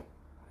don't know.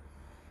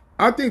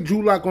 I think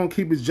Drew Lock gonna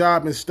keep his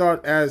job and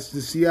start as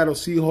the Seattle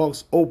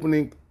Seahawks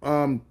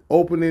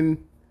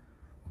opening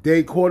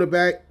day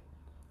quarterback.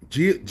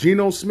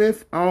 Geno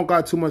Smith. I don't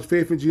got too much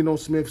faith in Geno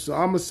Smith, so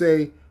I'm gonna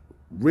say,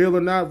 real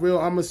or not real,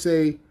 I'm gonna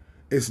say.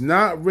 It's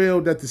not real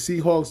that the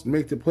Seahawks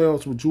make the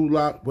playoffs with Drew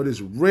Lock, but it's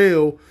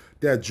real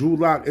that Drew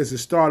Lock is a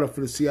starter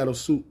for the Seattle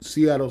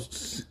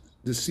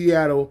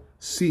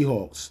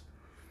Seahawks.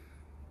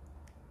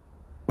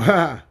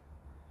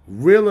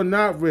 Real or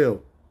not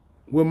real?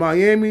 Will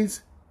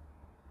Miami's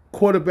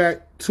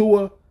quarterback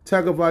Tua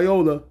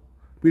Tagovailoa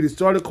be the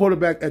starting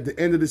quarterback at the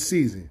end of the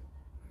season?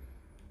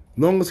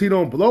 Long as he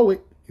don't blow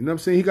it, you know what I'm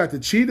saying? He got the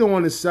cheetah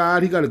on his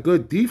side. He got a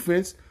good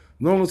defense.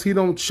 Long as he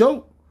don't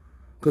choke.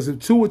 Because if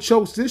Tua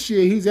chokes this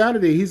year, he's out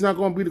of there. He's not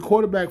going to be the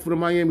quarterback for the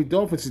Miami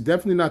Dolphins. He's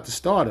definitely not the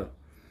starter.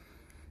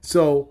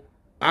 So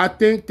I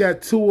think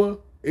that Tua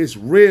is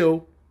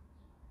real,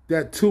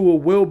 that Tua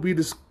will be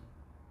the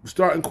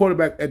starting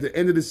quarterback at the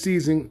end of the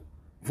season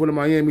for the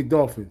Miami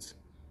Dolphins.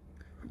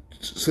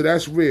 So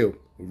that's real.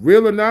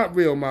 Real or not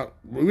real?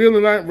 Real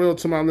or not real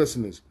to my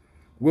listeners?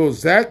 Will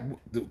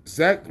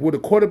the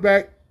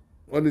quarterback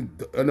of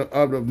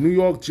the New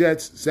York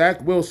Jets,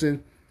 Zach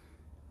Wilson,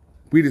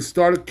 be the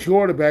starting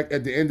quarterback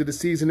at the end of the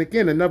season?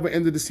 Again, another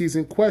end of the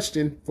season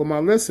question for my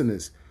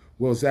listeners.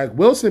 Will Zach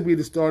Wilson be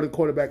the starting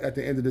quarterback at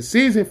the end of the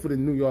season for the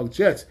New York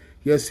Jets?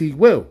 Yes, he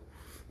will.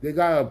 They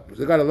got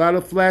a lot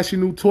of flashy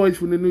new toys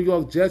from the New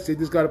York Jets. They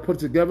just got to put it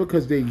together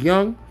because they're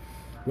young.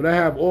 But I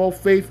have all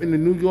faith in the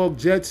New York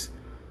Jets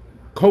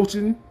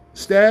coaching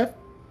staff,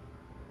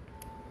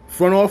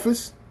 front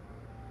office,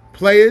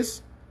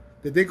 players,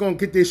 that they're going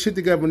to get their shit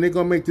together and they're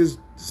going to make this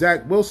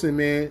Zach Wilson,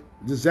 man,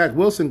 the Zach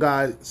Wilson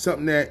guy,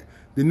 something that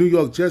the New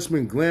York Jets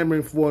been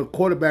clamoring for a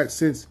quarterback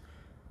since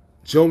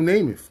Joe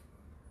Namath.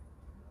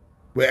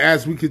 But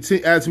as we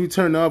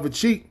turn the other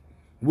cheek,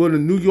 will the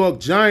New York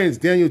Giants,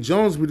 Daniel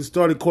Jones, be the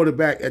starting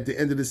quarterback at the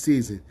end of the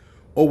season?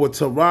 Or will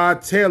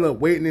Tyrod Taylor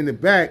waiting in the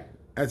back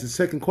as the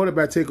second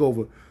quarterback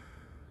takeover?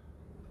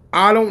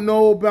 I don't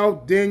know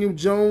about Daniel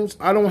Jones.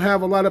 I don't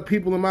have a lot of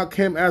people in my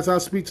camp as I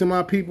speak to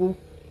my people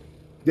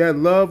that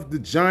love the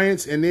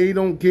Giants, and they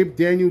don't give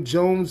Daniel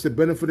Jones the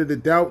benefit of the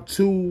doubt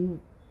to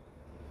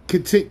play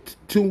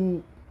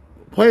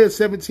a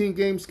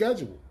 17-game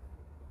schedule.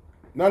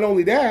 Not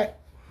only that,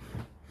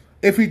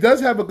 if he does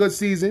have a good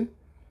season,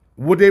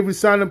 would they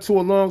resign him to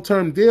a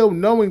long-term deal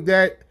knowing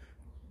that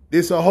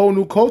it's a whole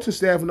new coaching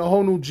staff and a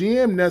whole new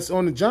GM that's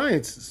on the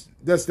Giants.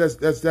 That's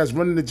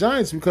running the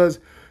Giants, because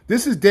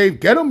this is Dave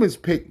Gettleman's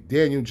pick,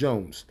 Daniel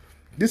Jones.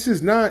 This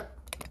is not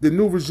the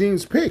new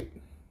regime's pick.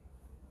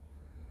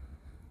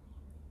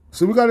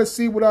 So we got to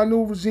see what our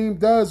new regime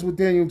does with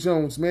Daniel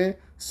Jones, man.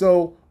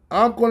 So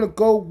I'm going to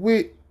go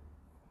with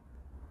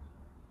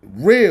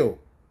real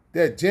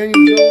that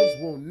Daniel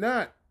Jones will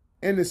not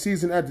end the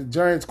season at the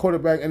Giants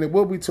quarterback, and it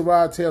will be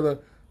Tyrod Taylor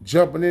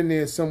jumping in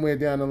there somewhere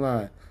down the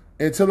line.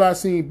 Until I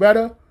see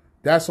better,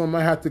 that's what I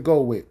might have to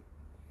go with.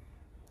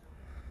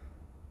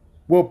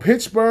 Will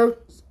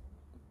Pittsburgh's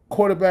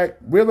quarterback,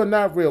 real or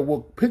not real,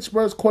 will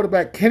Pittsburgh's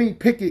quarterback Kenny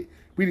Pickett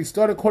be the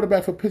starting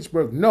quarterback for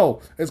Pittsburgh? No.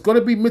 It's going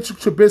to be Mitchell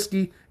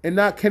Trubisky and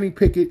not Kenny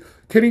Pickett.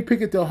 Kenny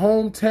Pickett, the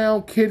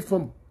hometown kid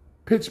from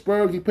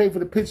Pittsburgh. He played for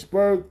the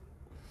Pittsburgh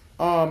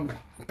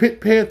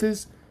Pitt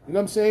Panthers. You know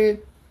what I'm saying?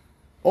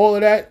 All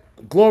of that.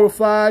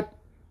 Glorified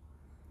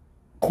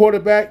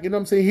quarterback. You know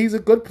what I'm saying? He's a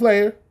good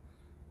player.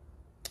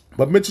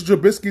 But Mitchell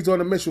Trubisky's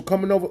on a mission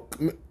coming over.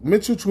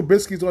 Mitchell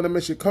Trubisky's on a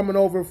mission coming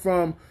over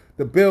from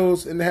the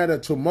Bills, and had a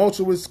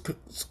tumultuous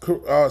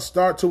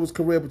start to his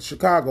career with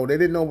Chicago. They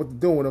didn't know what to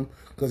do with him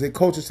because their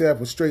coaching staff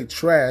was straight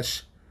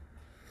trash.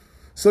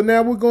 So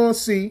now we're going to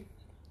see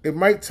if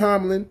Mike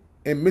Tomlin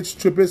and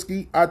Mitchell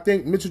Trubisky, I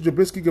think Mitchell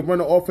Trubisky can run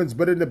the offense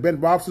better than Ben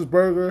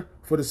Roethlisberger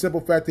for the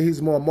simple fact that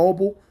he's more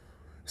mobile.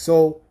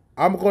 So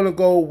I'm going to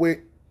go with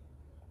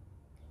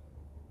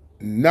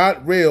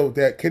not real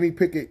that Kenny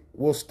Pickett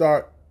will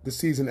start the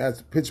season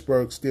as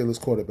Pittsburgh Steelers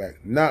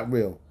quarterback. Not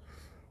real.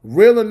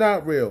 Real or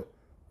not real?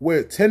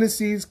 Where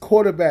Tennessee's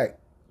quarterback,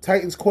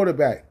 Titans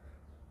quarterback,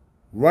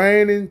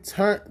 Ryan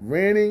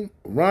Tannehill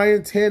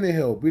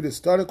be the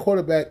starting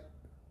quarterback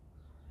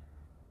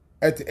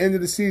at the end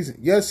of the season.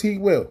 Yes, he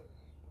will.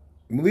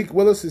 Malik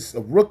Willis is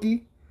a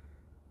rookie.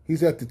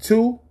 He's at the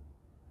 2.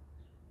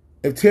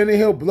 If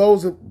Tannehill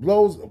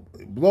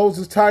blows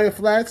his tire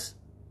flats,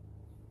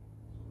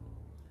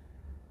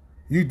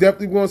 you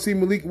definitely want to see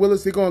Malik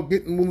Willis. They're gonna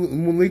get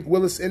Malik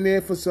Willis in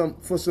there for some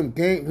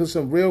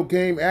real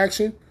game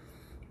action.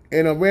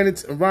 And Ryan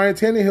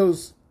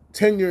Tannehill's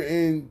tenure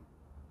in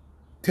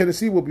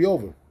Tennessee will be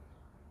over,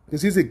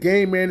 because he's a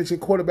game managing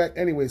quarterback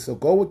anyway. So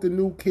go with the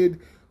new kid.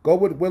 Go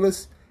with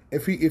Willis.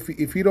 If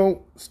he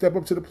don't step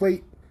up to the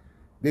plate,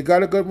 they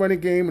got a good running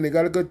game and they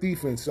got a good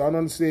defense. So I don't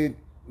understand.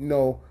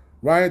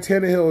 Ryan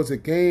Tannehill is a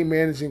game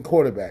managing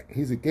quarterback.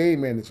 He's a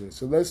game manager.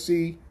 So let's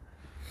see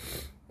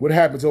what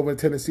happens over in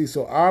Tennessee.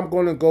 So I'm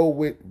going to go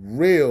with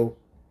real.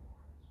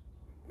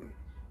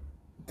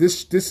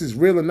 This is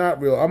real or not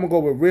real. I'm going to go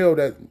with real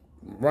that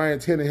Ryan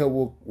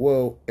Tannehill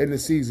will end the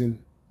season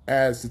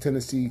as the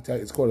Tennessee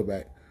Titans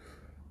quarterback.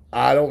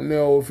 I don't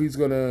know if he's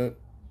going to...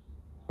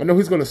 I know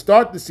he's going to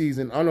start the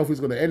season. I don't know if he's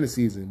going to end the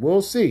season.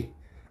 We'll see.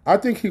 I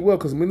think he will,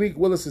 because Malik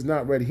Willis is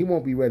not ready. He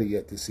won't be ready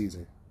yet this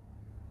season.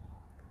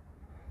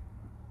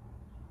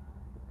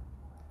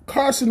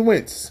 Carson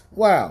Wentz.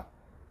 Wow.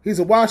 He's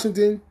a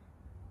Washington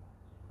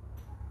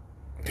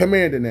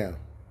Commander now.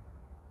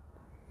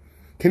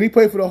 Can he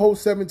play for the whole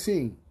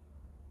 17?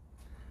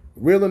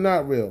 Real or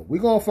not real?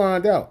 We're going to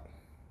find out.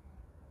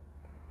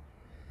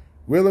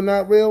 Real or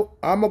not real?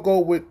 I'm going to go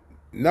with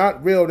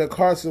not real that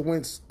Carson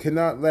Wentz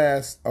cannot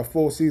last a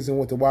full season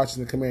with the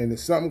Washington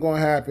Commanders. Something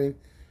going to happen.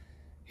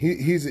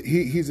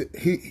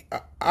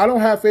 I don't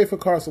have faith for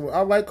Carson Wentz.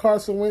 I like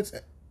Carson Wentz,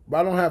 but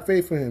I don't have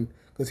faith for him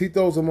because he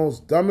throws the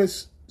most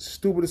dumbest,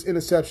 stupidest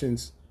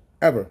interceptions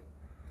ever.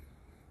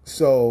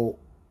 So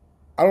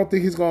I don't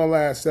think he's going to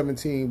last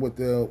 17 with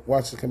the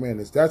Washington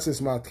Commanders. That's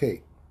just my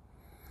take.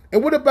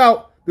 And what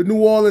about the New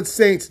Orleans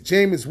Saints,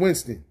 Jameis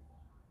Winston?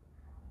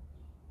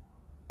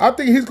 I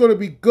think he's going to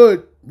be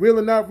good. Real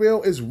or not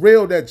real? It's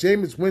real that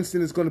Jameis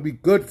Winston is going to be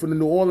good for the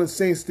New Orleans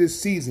Saints this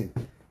season.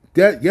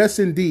 Yes,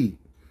 indeed.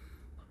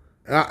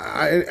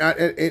 And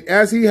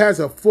as he has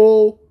a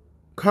full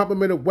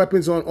complement of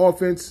weapons on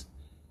offense,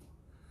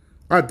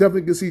 I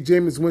definitely can see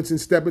Jameis Winston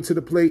stepping to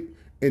the plate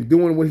and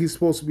doing what he's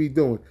supposed to be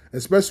doing,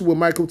 especially with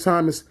Michael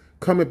Thomas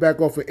coming back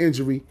off an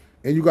injury,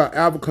 and you got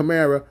Alvin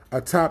Kamara,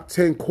 a top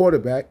 10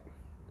 quarterback.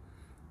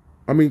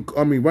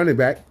 Running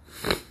back.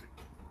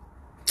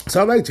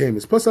 So I like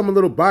Jameis. Plus, I'm a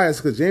little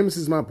biased because Jameis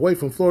is my boy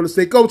from Florida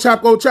State. Go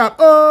Chop, go Chop.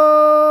 Oh,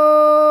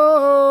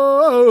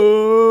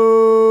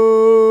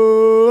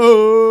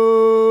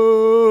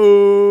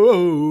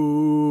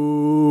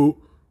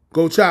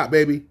 go Chop,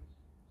 baby.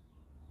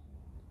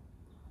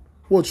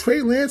 Will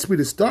Trey Lance be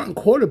the starting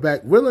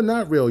quarterback? Real or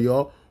not real,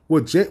 y'all?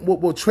 Will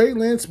Trey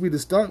Lance be the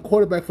starting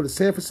quarterback for the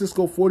San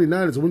Francisco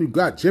 49ers when you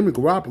got Jimmy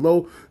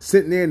Garoppolo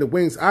sitting there in the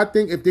wings? I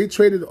think if they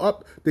traded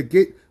up to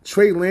get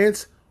Trey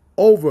Lance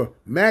over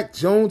Mac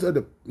Jones of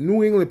the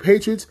New England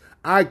Patriots,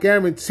 I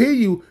guarantee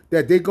you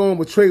that they're going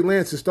with Trey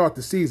Lance to start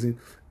the season.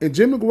 And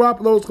Jimmy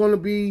Garoppolo is going to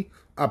be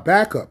a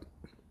backup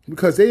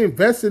because they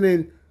invested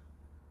in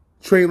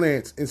Trey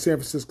Lance in San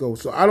Francisco.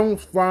 So I don't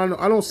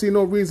see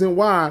no reason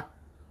why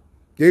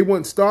they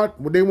wouldn't start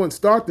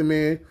the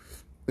man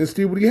and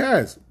see what he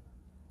has.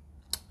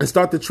 And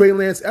start the Trey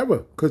Lance era,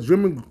 because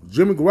Jimmy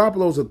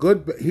Garoppolo is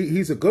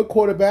he's a good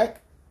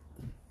quarterback.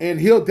 And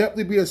he'll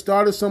definitely be a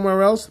starter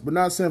somewhere else, but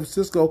not San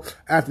Francisco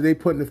after they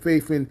put in the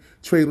faith in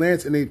Trey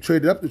Lance and they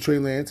traded up to Trey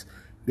Lance.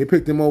 They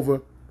picked him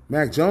over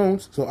Mac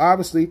Jones. So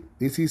obviously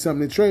they see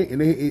something in Trey,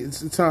 and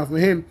it's time for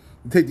him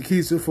to take the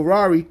keys to the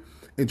Ferrari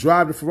and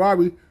drive the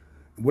Ferrari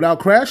without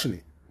crashing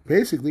it,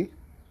 basically.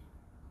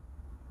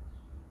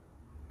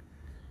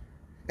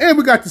 And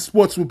we got the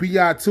Sports with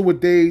B.I.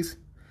 two-a-days.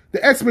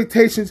 The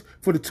expectations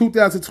for the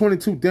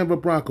 2022 Denver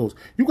Broncos.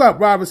 You got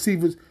wide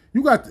receivers.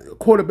 You got the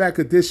quarterback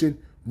edition,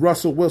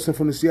 Russell Wilson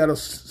from the Seattle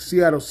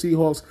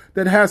Seahawks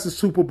that has the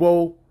Super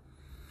Bowl,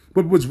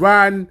 but was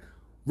riding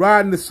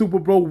the Super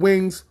Bowl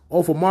wings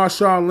off of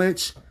Marshawn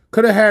Lynch.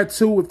 Could have had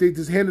two if they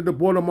just handed the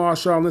ball to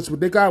Marshawn Lynch, but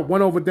they got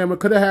one over Denver.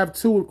 Could have had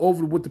two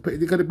over with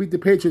they could have beat the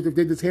Patriots if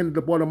they just handed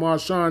the ball to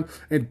Marshawn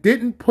and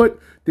didn't put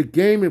the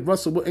game in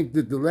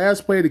the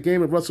last play of the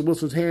game in Russell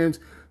Wilson's hands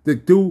to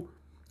do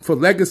for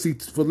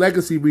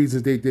legacy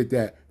reasons. They did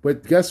that,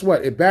 but guess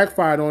what? It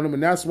backfired on them,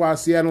 and that's why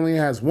Seattle only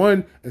has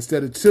one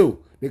instead of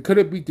two. They could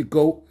have beat the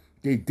GOAT.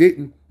 They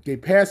didn't. They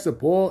passed the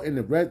ball in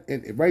the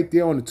right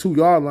there on the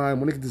 2-yard line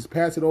when they could just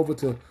pass it over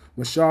to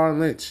Marshawn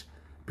Lynch.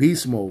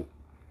 Beast mode.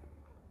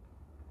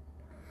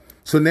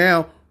 So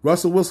now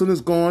Russell Wilson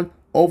is gone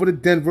over to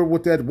Denver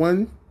with that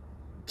one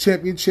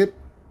championship.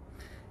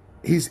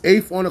 He's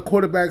 8th on the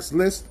quarterback's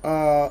list.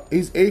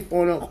 He's 8th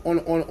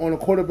on a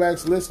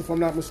quarterback's list, if I'm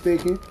not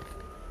mistaken.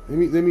 Let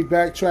me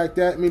backtrack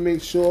that. Let me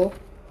make sure.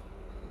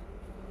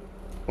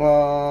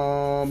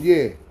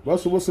 Yeah,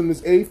 Russell Wilson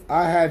is 8th.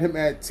 I had him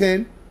at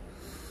 10.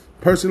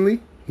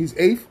 Personally, he's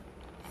 8th.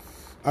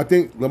 I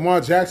think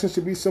Lamar Jackson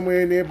should be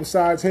somewhere in there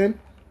besides him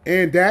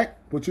and Dak.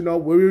 But, we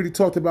already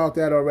talked about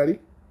that already.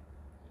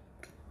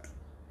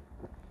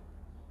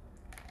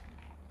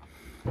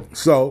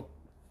 So,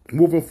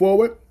 moving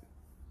forward,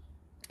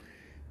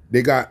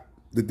 they got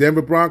the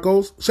Denver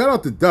Broncos. Shout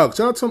out to Doug.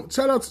 Shout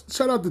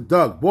out to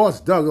Doug.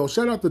 Boss Doug. Yo,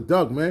 shout out to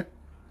Doug, man.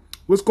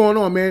 What's going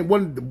on,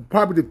 man?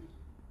 Probably the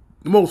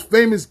most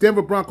famous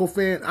Denver Bronco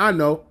fan I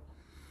know.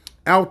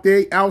 Out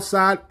there,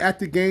 outside, at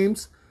the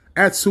games,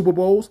 at Super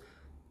Bowls.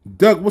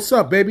 Doug, what's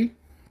up, baby?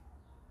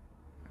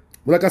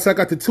 Well, like I said, I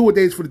got the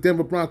two-a-days for the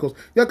Denver Broncos.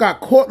 Y'all got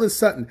Cortland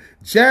Sutton,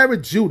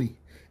 Jared Jeudy,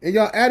 and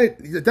y'all added,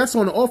 that's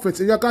on the offense,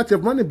 and y'all got your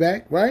running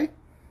back, right?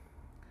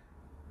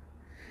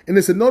 And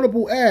it's a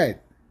notable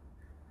ad.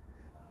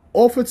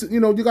 Offense,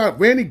 you got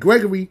Randy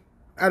Gregory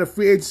out of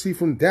free agency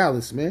from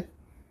Dallas, man.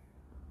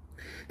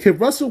 Can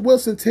Russell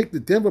Wilson take the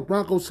Denver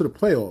Broncos to the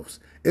playoffs?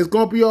 It's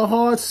going to be a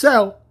hard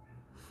sell,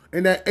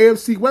 and that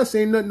AFC West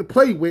ain't nothing to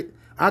play with.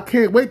 I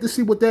can't wait to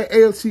see what that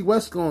AFC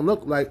West going to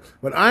look like.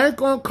 But I ain't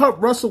going to cut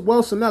Russell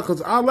Wilson out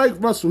because I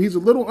like Russell. He's a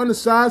little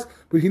undersized,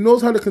 but he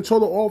knows how to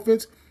control the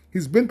offense.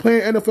 He's been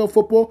playing NFL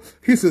football.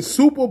 He's a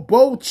Super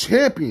Bowl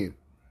champion.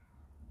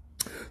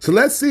 So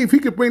let's see if he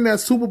can bring that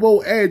Super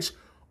Bowl edge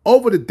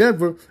over to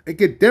Denver and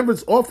get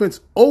Denver's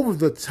offense over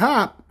the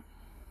top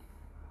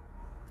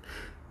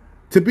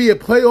to be a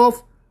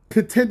playoff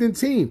contending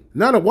team.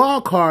 Not a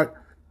wild card.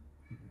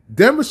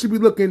 Denver should be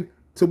looking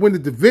to win the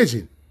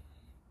division.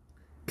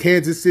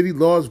 Kansas City,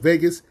 Las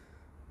Vegas,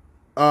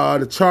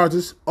 the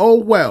Chargers. Oh,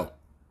 well.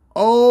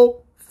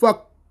 Oh,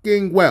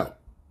 fucking well.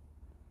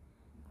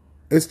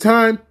 It's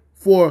time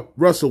for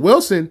Russell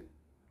Wilson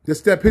to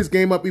step his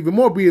game up even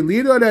more, be a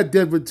leader of that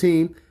Denver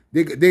team.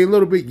 They a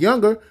little bit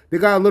younger. They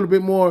got a little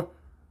bit more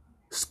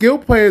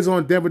skilled players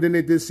on Denver than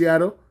they did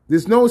Seattle.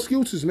 There's no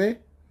excuses, man.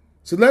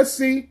 So let's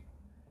see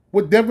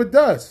what Denver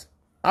does.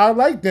 I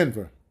like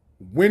Denver.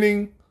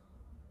 Winning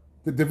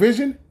the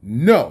division?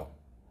 No.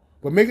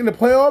 But making the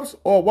playoffs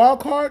or a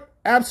wild card?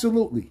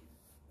 Absolutely.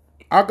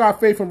 I got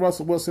faith in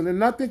Russell Wilson,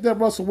 and I think that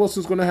Russell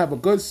Wilson's going to have a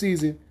good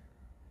season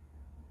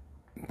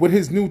with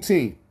his new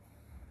team.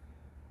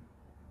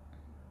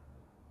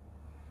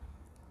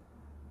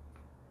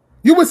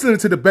 You're listening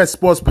to the best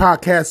sports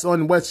podcast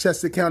on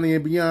Westchester County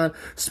and beyond.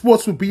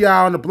 Sports with BI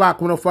on the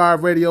Block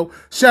 105 Radio.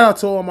 Shout out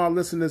to all my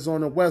listeners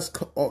on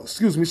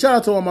the shout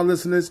out to all my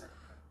listeners,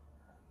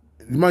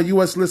 my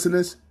U.S.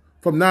 listeners,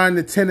 from 9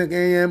 to 10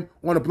 a.m.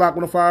 on the Block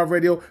 105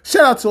 Radio.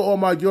 Shout out to all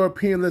my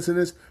European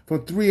listeners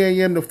from 3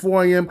 a.m. to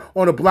 4 a.m.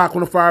 on the Block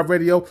 105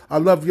 Radio. I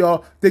love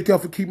y'all. Thank y'all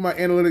for keeping my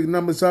analytic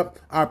numbers up.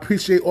 I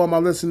appreciate all my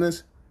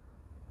listeners.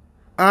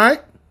 All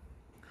right?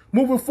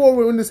 Moving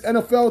forward in this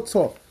NFL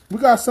talk, we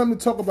got something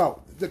to talk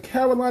about. The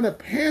Carolina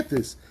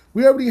Panthers.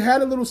 We already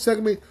had a little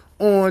segment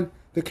on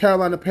the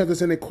Carolina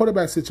Panthers and their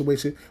quarterback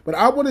situation, but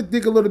I want to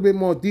dig a little bit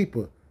more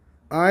deeper,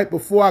 all right,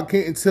 before I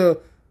get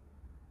into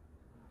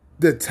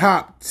the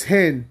top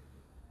 10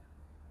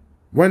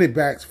 running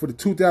backs for the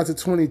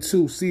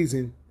 2022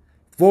 season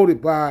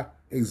voted by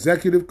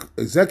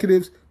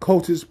executives,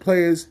 coaches,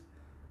 players,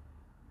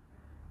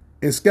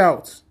 and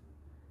scouts.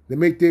 They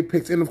make their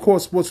picks. And, of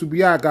course, Sports with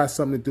BI got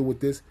something to do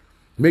with this,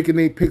 making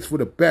their picks for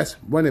the best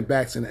running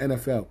backs in the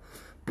NFL.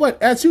 But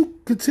as you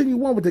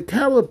continue on with the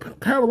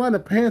Carolina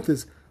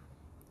Panthers,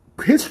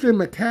 Christian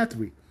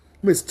McCaffrey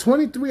missed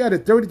 23 out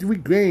of 33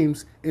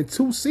 games in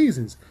 2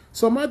 seasons.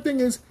 So my thing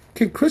is,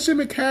 can Christian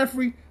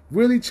McCaffrey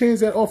really change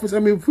that offense. I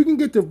mean, if we can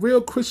get the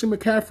real Christian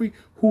McCaffrey,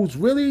 who's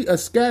really a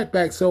scat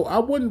back, so I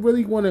wouldn't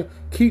really want to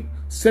keep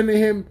sending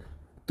him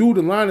through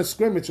the line of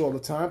scrimmage all the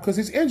time because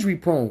he's injury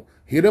prone.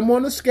 Hit him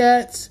on the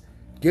scats,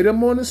 get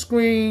him on the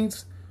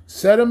screens,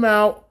 set him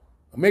out,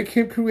 make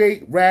him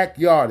create rack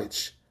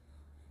yardage.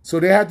 So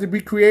they have to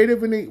be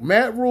creative. And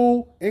Matt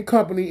Rule and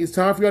company, it's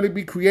time for y'all to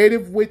be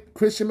creative with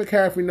Christian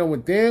McCaffrey,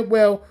 knowing damn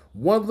well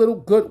one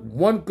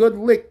good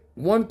lick,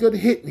 one good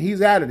hit, and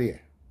he's out of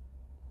there.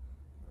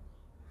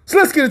 So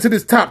let's get into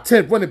this top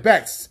 10 running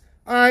backs.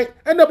 All right.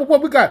 At number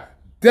 1, we got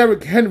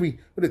Derrick Henry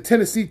with the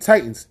Tennessee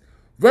Titans.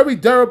 Very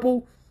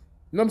durable.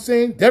 You know what I'm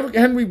saying? Derrick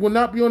Henry will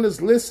not be on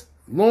this list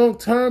long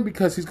term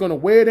because he's going to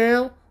wear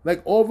down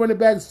like all running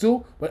backs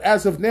do. But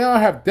as of now, I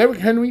have Derrick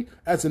Henry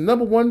as the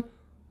number 1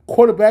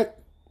 quarterback.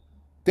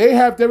 They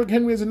have Derrick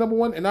Henry as the number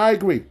 1, and I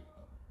agree.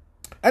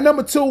 At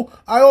number 2,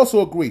 I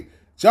also agree.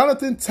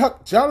 Jonathan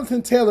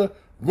Taylor,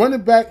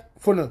 running back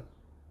for the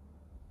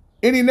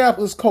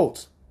Indianapolis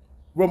Colts.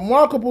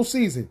 Remarkable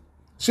season.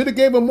 Should have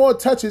gave him more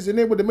touches, and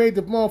they would have made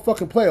the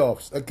motherfucking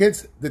playoffs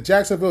against the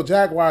Jacksonville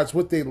Jaguars,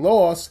 which they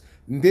lost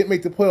and didn't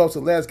make the playoffs the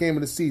last game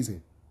of the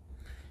season.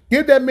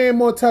 Give that man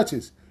more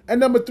touches. At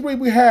number 3,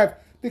 we have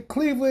the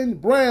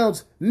Cleveland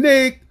Browns,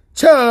 Nick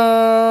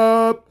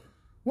Chubb.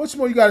 What's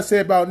more you got to say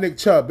about Nick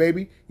Chubb,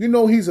 baby? You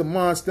know he's a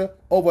monster.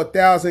 Over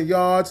 1,000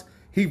 yards.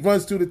 He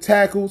runs through the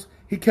tackles.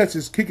 He can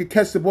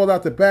catch the ball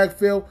out the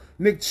backfield.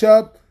 Nick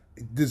Chubb,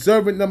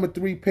 deserving number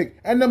 3 pick.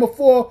 At number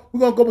 4,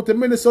 we're going to go with the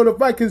Minnesota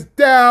Vikings,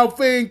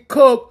 Dalvin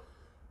Cook.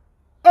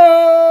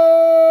 Oh,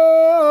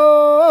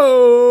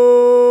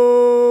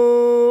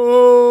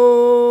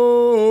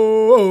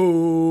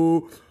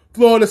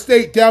 Florida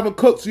State, Dalvin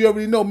Cook. So you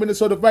already know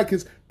Minnesota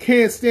Vikings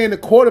can't stand the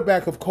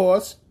quarterback, of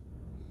course.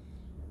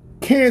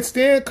 Can't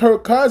stand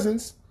Kirk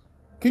Cousins.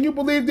 Can you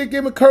believe they're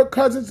giving Kirk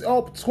Cousins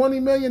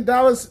 $20 million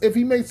if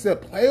he makes the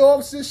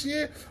playoffs this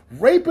year?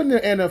 Raping the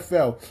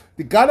NFL.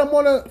 They got him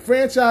on a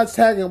franchise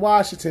tag in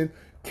Washington.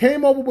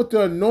 Came over with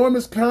the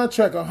enormous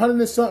contract, $100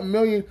 and something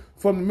million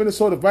from the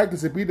Minnesota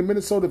Vikings to be the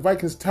Minnesota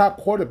Vikings top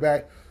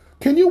quarterback.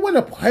 Can you win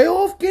a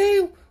playoff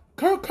game,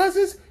 Kirk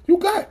Cousins? You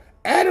got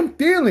Adam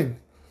Thielen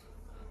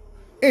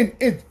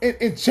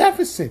and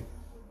Jefferson.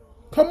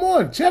 Come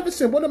on,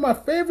 Jefferson, one of my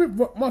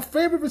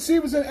favorite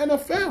receivers in the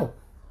NFL.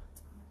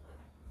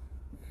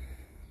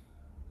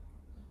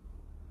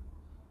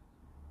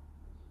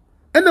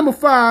 At number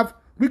 5,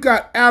 we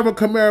got Alvin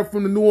Kamara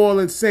from the New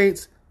Orleans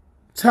Saints,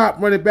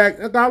 top running back.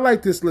 I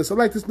like this list. I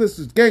like this list.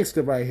 It's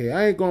gangster right here.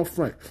 I ain't going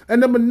front. At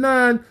number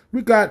 9,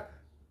 we got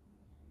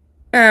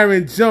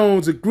Aaron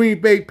Jones of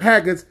Green Bay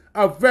Packers,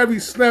 a very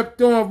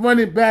slept-on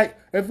running back.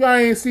 If y'all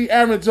ain't see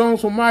Aaron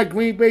Jones from my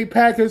Green Bay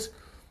Packers,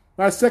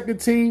 my second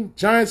team,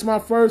 Giants my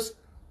first,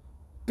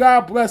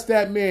 God bless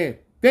that man.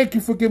 Thank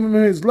you for giving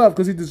him his love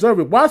because he deserved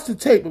it. Watch the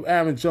tape of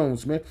Aaron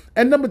Jones, man.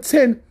 At number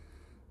 10,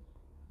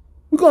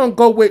 we're going to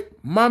go with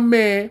my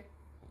man,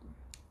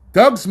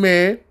 Doug's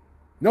man.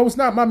 No, it's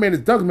not my man,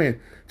 it's Doug's man.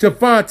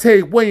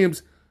 Javonte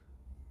Williams,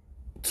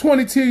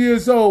 22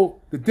 years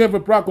old, the Denver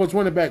Broncos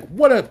running back.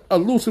 What a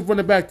elusive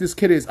running back this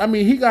kid is. I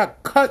mean, he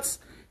got cuts.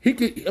 He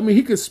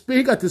could spin.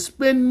 He got the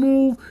spin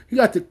move. He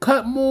got the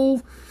cut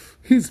move.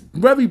 He's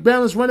very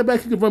balanced running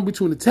back. He can run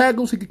between the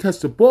tackles. He can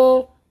catch the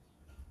ball.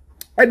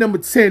 At number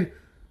 10,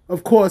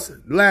 of course,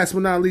 last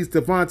but not least,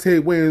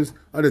 Javonte Williams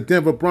of the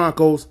Denver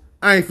Broncos.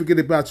 I ain't forget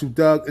about you,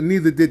 Doug, and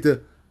neither did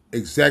the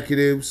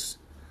executives,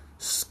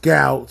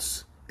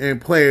 scouts,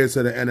 and players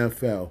of the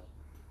NFL.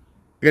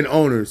 And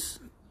owners.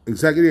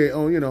 Executive,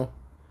 you know.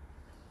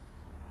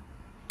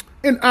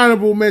 In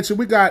honorable mention,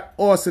 we got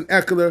Austin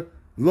Eckler,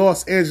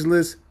 Los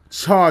Angeles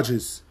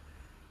Chargers.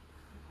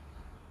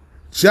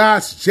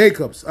 Josh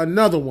Jacobs,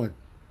 another one.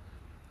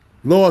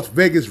 Las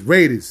Vegas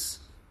Raiders.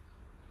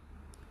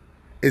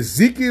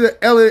 Ezekiel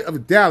Elliott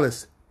of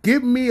Dallas.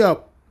 Give me a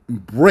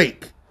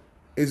break.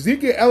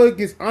 Ezekiel Elliott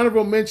gets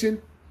honorable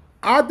mention.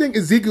 I think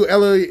Ezekiel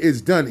Elliott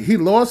is done. He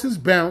lost his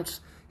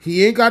bounce.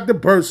 He ain't got the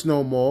burst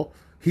no more.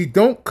 He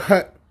don't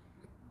cut.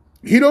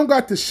 He don't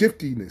got the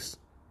shiftiness.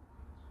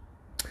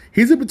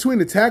 He's in between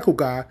the tackle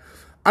guy.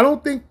 I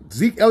don't think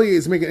Zeke Elliott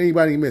is making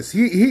anybody miss.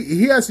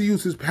 He has to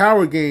use his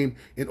power game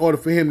in order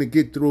for him to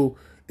get through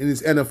in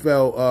his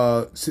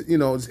NFL,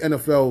 his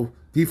NFL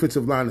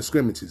defensive line of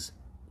scrimmages.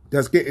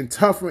 That's getting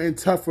tougher and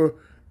tougher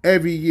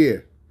every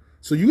year.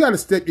 So you got to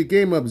step your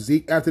game up,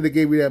 Zeke. After they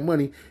gave you that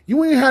money,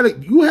 you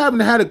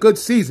haven't had a good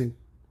season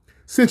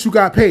since you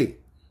got paid.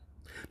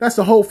 That's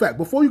the whole fact.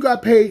 Before you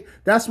got paid,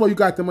 that's why you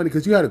got the money,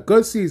 because you had a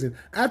good season.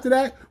 After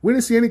that, we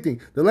didn't see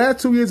anything. The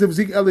last 2 years of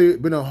Zeke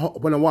Elliott been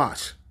a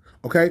wash.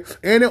 Okay,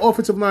 and their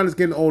offensive line is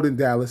getting old in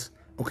Dallas.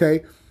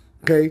 Okay,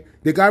 they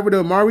got rid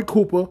of Amari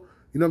Cooper.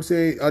 You know what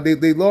I'm saying?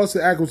 They lost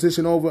the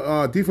acquisition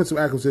over defensive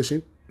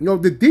acquisition. You know,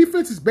 the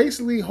defense is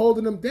basically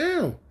holding them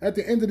down at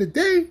the end of the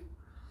day. You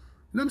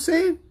know what I'm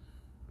saying?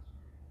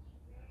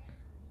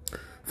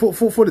 For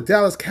the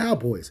Dallas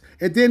Cowboys.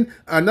 And then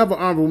another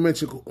honorable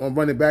mention on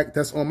running back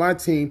that's on my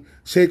team,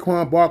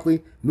 Saquon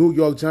Barkley, New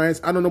York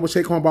Giants. I don't know what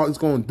Saquon Barkley's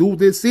going to do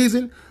this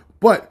season,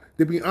 but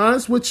to be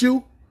honest with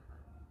you,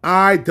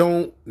 I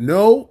don't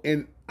know,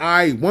 and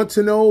I want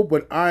to know,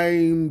 but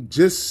I'm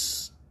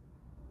just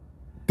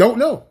don't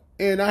know.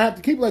 And I have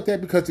to keep it like that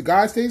because the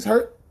guy stays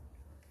hurt.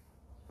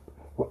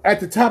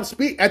 At the top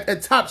speed,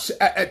 at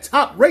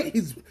top rate,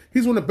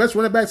 he's one of the best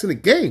running backs in the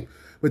game.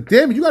 But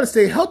damn, you got to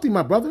stay healthy,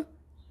 my brother.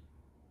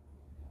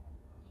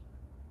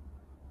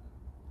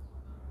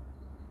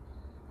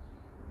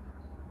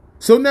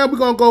 So now we're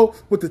gonna go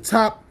with the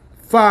top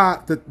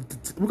 5.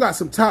 We got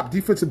some top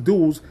defensive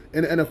duels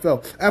in the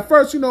NFL. At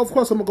first, of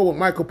course, I'm gonna go with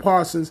Michael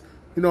Parsons.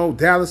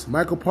 Dallas,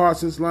 Michael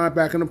Parsons,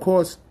 linebacker, and of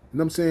course,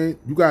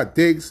 you got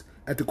Diggs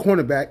at the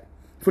cornerback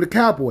for the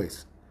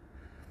Cowboys.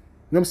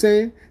 You know what I'm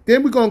saying?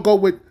 Then we're going to go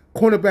with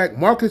cornerback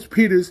Marcus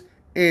Peters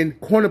and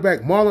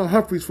cornerback Marlon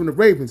Humphreys from the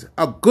Ravens.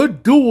 A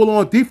good duel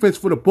on defense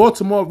for the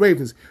Baltimore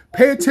Ravens.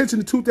 Pay attention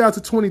to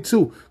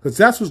 2022 because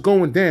that's what's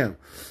going down. You know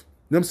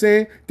what I'm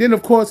saying? Then,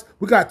 of course,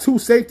 we got 2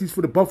 safeties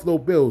for the Buffalo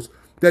Bills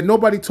that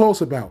nobody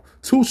talks about.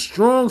 2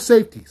 strong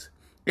safeties.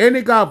 And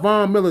they got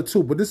Von Miller,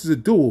 too. But this is a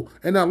duel.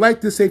 And I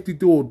like this safety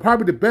duel.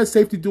 Probably the best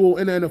safety duel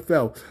in the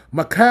NFL.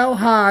 Micah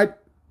Hyde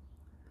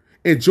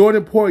and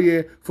Jordan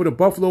Poyer for the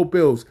Buffalo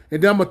Bills.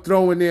 And then I'm going to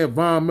throw in there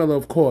Von Miller,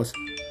 of course.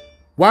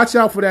 Watch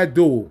out for that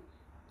duel.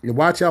 And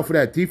watch out for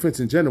that defense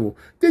in general.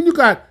 Then you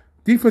got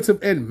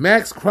defensive end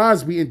Max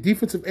Crosby and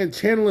defensive end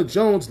Chandler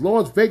Jones,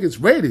 Las Vegas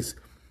Raiders.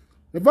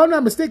 If I'm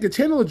not mistaken,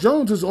 Chandler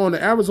Jones was on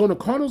the Arizona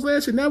Cardinals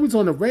last year. Now he's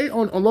on the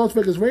on Las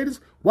Vegas Raiders.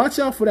 Watch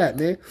out for that,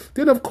 man.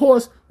 Then, of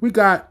course, we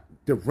got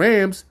the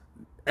Rams,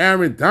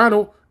 Aaron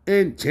Donald,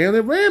 and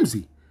Jalen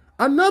Ramsey.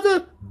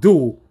 Another duel.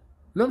 You know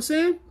what I'm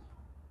saying?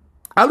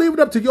 I'll leave it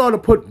up to y'all to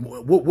put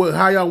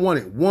how y'all want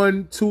it.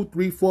 1, 2,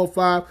 3, 4,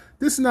 5.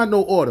 This is not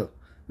no order. You know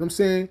what I'm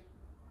saying?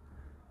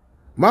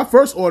 My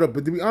first order,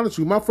 but to be honest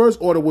with you, my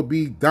first order would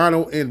be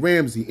Donald and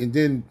Ramsey, and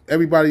then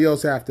everybody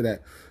else after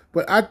that.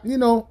 But I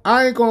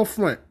ain't gonna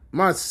front.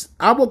 I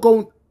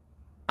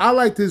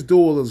like this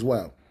duel as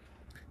well.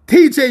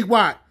 TJ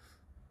Watt,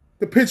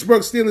 the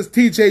Pittsburgh Steelers,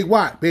 TJ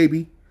Watt,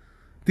 baby.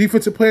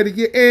 Defensive player of the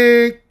year,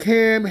 and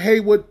Cam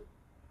Hayward,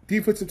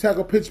 defensive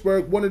tackle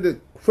Pittsburgh, one of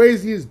the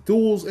craziest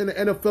duels in the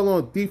NFL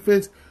on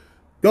defense.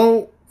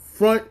 Don't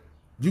front.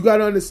 You got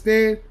to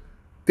understand,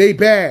 they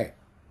bad.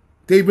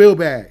 They real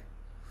bad.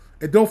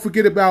 And don't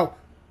forget about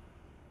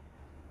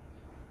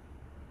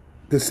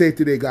the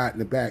safety they got in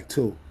the back,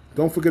 too.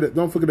 Don't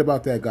forget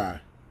about that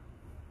guy.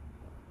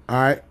 All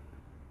right?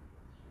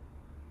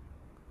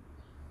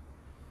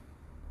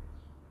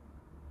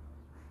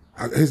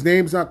 His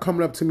name's not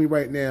coming up to me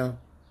right now.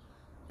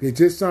 They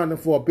just signed him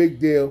for a big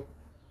deal.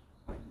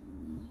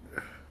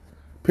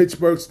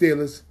 Pittsburgh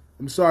Steelers.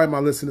 I'm sorry, my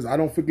listeners. I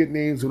don't forget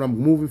names when I'm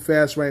moving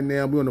fast right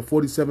now. We're on the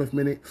 47th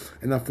minute,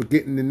 and I'm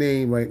forgetting the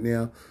name right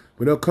now.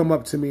 But they'll come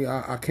up to me.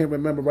 I can't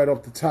remember right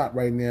off the top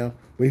right now.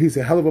 But he's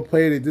a hell of a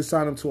player. They just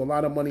signed him to a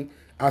lot of money.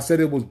 I said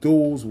it was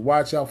duels.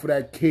 Watch out for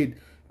that kid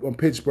from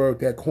Pittsburgh,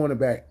 that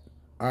cornerback.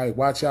 All right,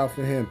 watch out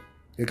for him.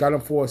 They got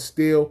him for a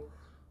steal.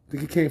 I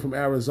think he came from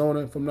Arizona,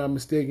 if I'm not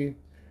mistaken.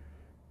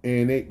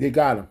 And they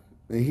got him.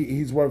 And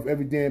he's worth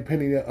every damn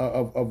penny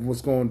of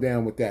what's going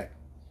down with that.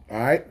 All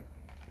right?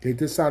 They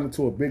just signed him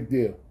to a big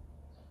deal.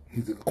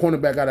 He's a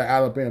cornerback out of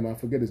Alabama. I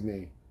forget his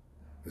name.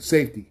 The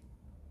safety.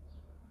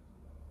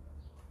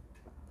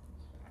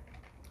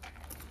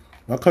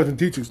 My cousin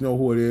Dietrich know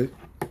who it is.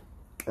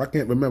 I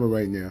can't remember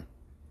right now.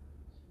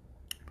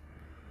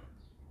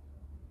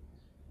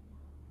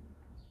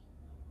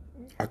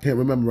 I can't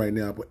remember right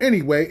now. But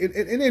anyway,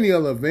 in any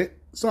other event,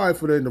 sorry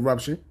for the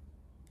interruption.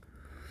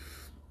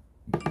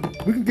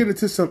 We can get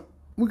into some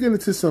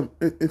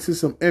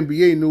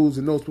NBA news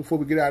and notes before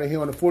we get out of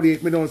here on the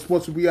 48 minute on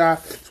Sports with BI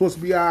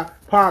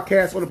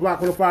podcast on the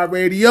Block 105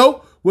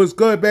 Radio. What's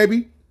good,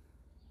 baby?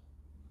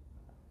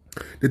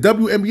 The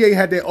WNBA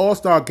had their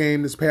All-Star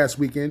game this past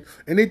weekend,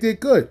 and they did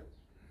good. You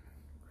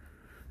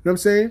know what I'm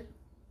saying?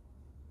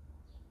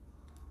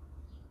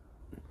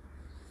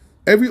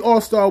 Every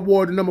All-Star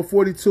award, the number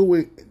 42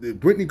 with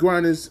Brittany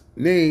Griner's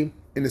name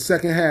in the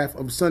second half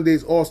of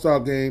Sunday's All-Star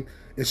game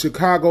in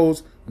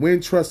Chicago's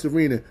Wintrust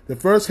Arena. The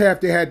first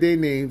half, they had their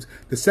names.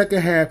 The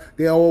second half,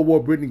 they all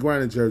wore Brittany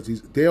Griner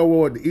jerseys. They all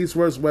wore the East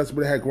vs. West,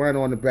 but they had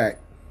Griner on the back.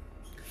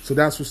 So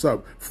that's what's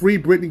up. Free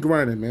Brittany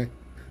Griner, man.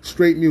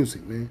 Straight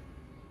music, man.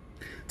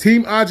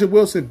 Team Aja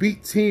Wilson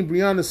beat Team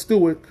Breanna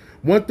Stewart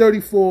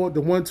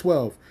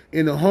 134-112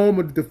 in the home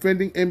of the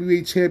defending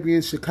NBA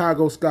champion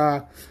Chicago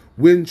Sky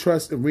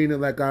Wintrust Arena,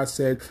 like I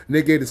said. And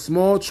they gave a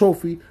small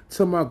trophy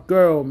to my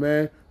girl,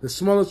 man. The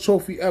smallest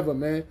trophy ever,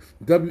 man.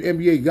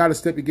 WNBA, you got to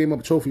step your game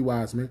up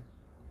trophy-wise, man.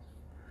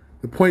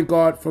 The point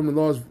guard from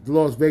the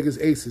Las Vegas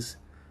Aces,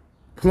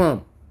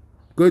 Plum.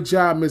 Good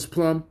job, Miss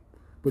Plum.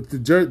 But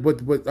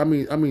I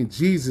mean,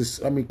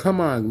 Jesus. I mean,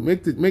 come on,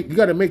 you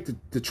got to make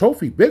the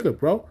trophy bigger,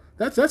 bro.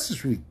 That's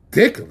just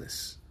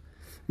ridiculous.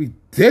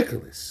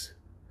 Ridiculous.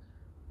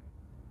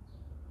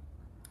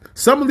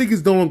 Summer League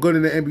is doing good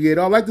in the NBA.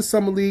 I like the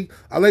Summer League.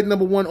 I like the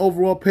number 1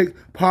 overall pick,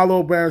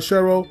 Paolo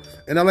Banchero.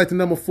 And I like the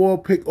number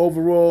 4 pick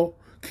overall,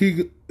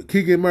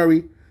 Keegan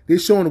Murray. They're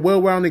showing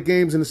well-rounded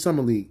games in the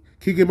Summer League.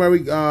 Keegan Murray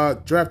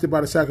drafted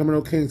by the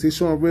Sacramento Kings. They're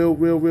showing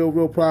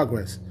real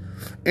progress.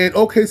 And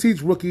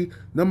OKC's rookie,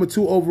 number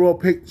 2 overall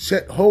pick,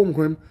 Chet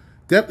Holmgren,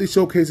 definitely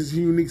showcases his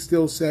unique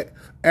skill set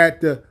at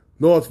the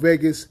Las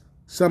Vegas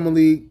Summer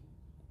League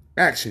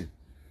action.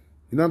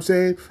 You know what I'm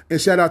saying?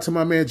 And shout out to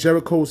my man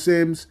Jericho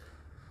Sims.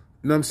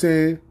 You know what I'm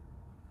saying?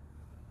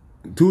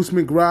 Deuce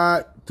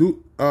McBride,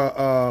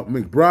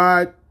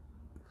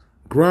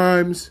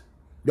 Grimes.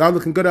 Y'all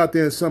looking good out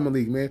there in Summer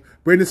League, man.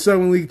 Bring the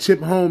Summer League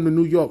chip home to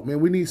New York, man.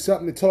 We need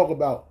something to talk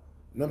about.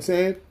 You know what I'm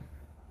saying?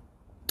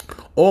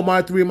 All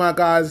 3 of my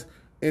guys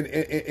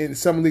in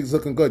Summer League's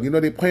looking good. You know,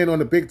 they're playing on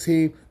the big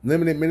team,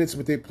 limited minutes,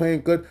 but they're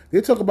playing good.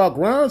 They talk about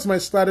Grimes might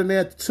slide in there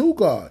at the 2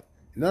 guard.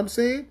 You know what I'm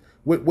saying?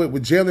 With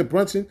Jalen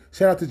Brunson.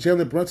 Shout out to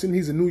Jalen Brunson.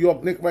 He's a New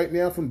York Knick right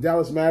now from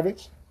Dallas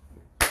Mavericks.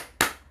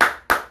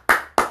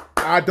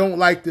 I don't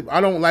like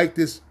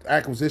this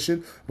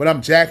acquisition, but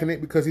I'm jacking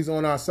it because he's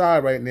on our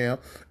side right now.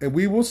 And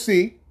we will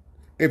see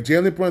if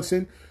Jalen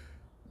Brunson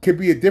can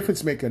be a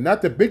difference maker.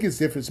 Not the biggest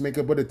difference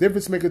maker, but a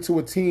difference maker to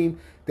a team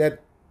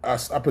that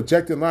a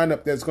projected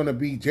lineup that's going to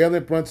be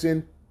Jalen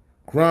Brunson,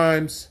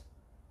 Grimes,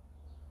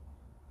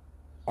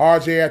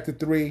 RJ at the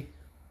 3.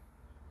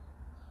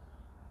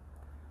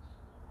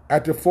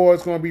 At the 4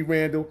 it's going to be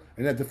Randall,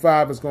 and at the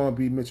 5 it's going to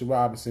be Mitchell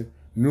Robinson,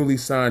 newly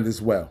signed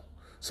as well.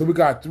 So we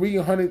got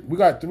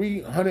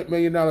 $300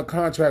 million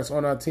contracts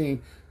on our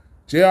team.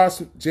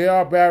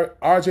 J.R. Barrett,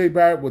 R.J.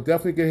 Barrett will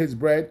definitely get his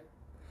bread.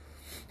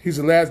 He's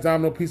the last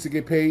domino piece to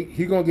get paid.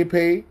 He's going to get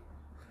paid.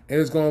 And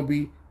it's going to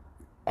be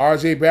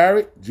R.J.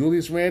 Barrett,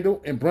 Julius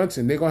Randle, and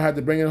Brunson. They're going to have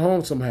to bring it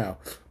home somehow.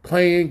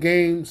 Playing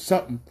games,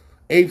 something.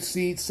 8th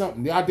seed,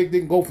 something. I think they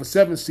can go for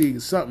 7th seed or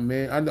something,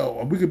 man. I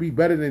know. We could be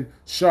better than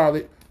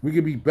Charlotte. We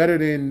could be better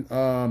than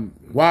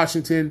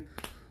Washington.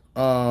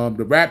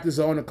 The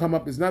Raptors are on the come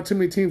up. There's not too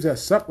many teams that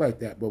suck like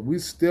that, but we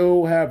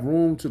still have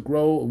room to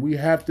grow. We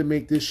have to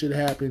make this shit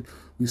happen.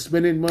 We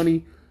spending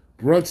money.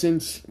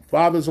 Brunson's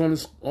father's on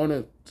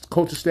the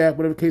coaching staff,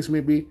 whatever the case may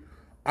be.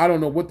 I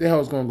don't know what the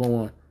hell is going to go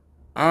on.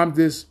 I'm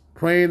just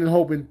praying and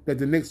hoping that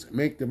the Knicks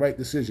make the right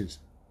decisions.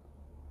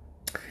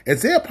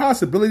 Is there a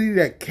possibility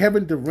that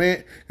Kevin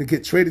Durant can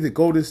get traded to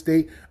Golden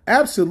State?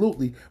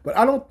 Absolutely, but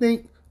I don't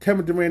think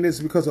Kevin Durant is,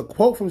 because a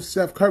quote from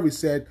Steph Curry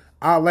said,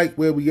 "I like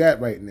where we at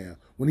right now,"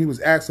 when he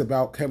was asked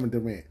about Kevin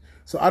Durant.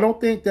 So I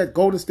don't think that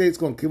Golden State's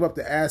going to give up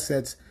the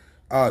assets.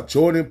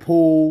 Jordan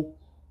Poole,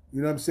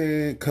 you know what I'm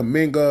saying,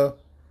 Kuminga,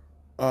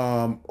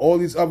 all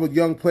these other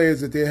young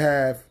players that they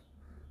have.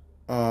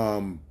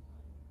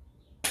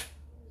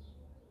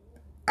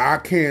 I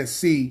can't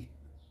see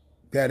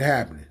that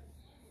happening.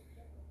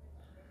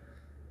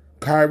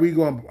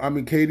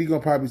 KD gonna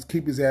probably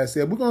keep his ass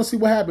there. We're gonna see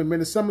what happens, man.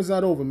 The summer's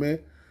not over, man.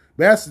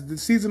 The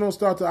season don't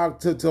start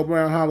till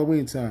around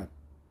Halloween time.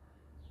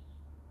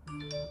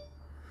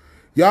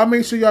 Y'all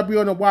make sure y'all be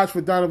on the watch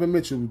for Donovan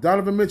Mitchell.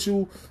 Donovan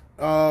Mitchell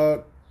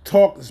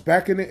talk is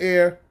back in the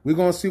air. We're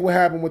going to see what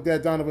happened with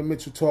that Donovan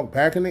Mitchell talk.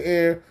 Back in the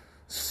air.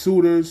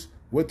 Suitors.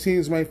 What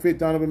teams might fit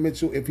Donovan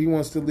Mitchell if he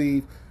wants to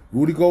leave.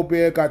 Rudy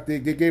Gobert they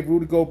gave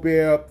Rudy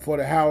Gobert up for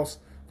the house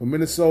from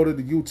Minnesota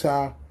to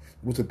Utah.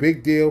 It was a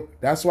big deal.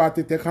 That's why I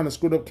think they kind of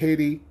screwed up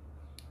KD.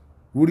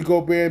 Rudy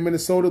Gobert in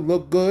Minnesota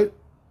looked good.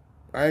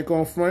 I ain't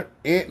going front.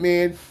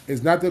 Ant-Man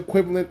is not the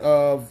equivalent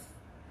of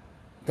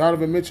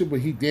Donovan Mitchell, but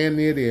he damn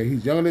near there.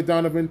 He's younger than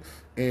Donovan,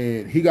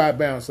 and he got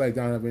bounced like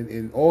Donovan,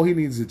 and all he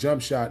needs is a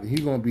jump shot, and he's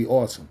going to be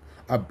awesome.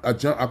 A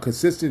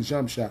consistent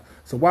jump shot.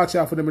 So watch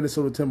out for the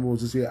Minnesota Timberwolves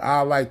this year.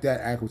 I like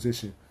that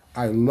acquisition.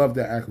 I love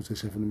that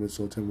acquisition from the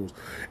Minnesota Timberwolves.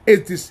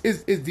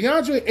 Is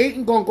DeAndre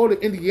Ayton going to go to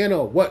Indiana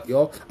or what,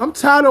 y'all? I'm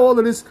tired of all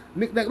of this.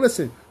 Like,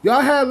 listen, y'all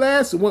had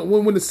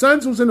when the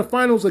Suns was in the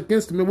finals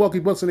against the Milwaukee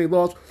Bucks and they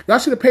lost, y'all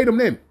should have paid him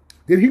then.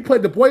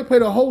 The boy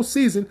played a whole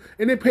season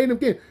and then paid him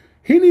again.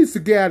 He needs to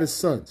get out of his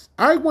Suns.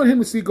 I want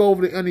him to go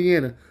over to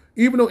Indiana.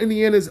 Even though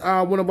Indiana is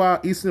one of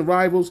our Eastern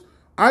rivals,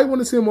 I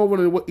want to see him over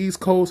on the East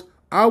Coast.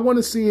 I want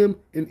to see him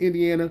in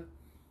Indiana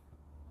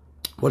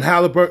with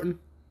Halliburton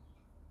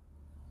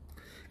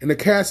and a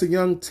cast of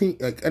young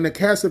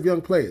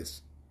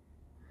players.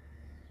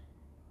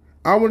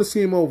 I want to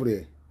see him over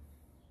there.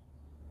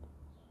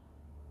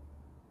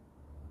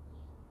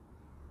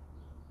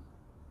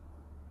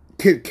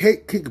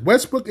 Can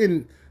Westbrook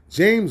and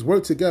James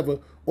work together,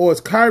 or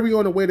is Kyrie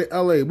on the way to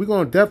LA? We're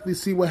going to definitely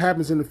see what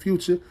happens in the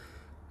future.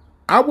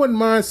 I wouldn't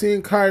mind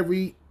seeing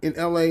Kyrie in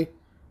LA,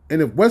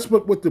 and if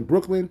Westbrook went to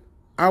Brooklyn,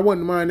 I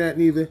wouldn't mind that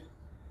neither,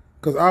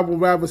 because I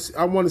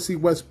want to see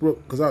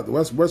Westbrook,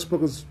 because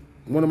Westbrook is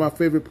one of my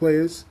favorite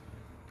players.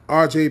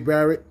 R.J.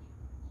 Barrett,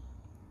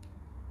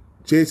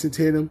 Jason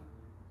Tatum,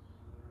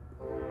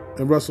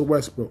 and Russell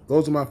Westbrook.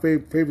 Those are my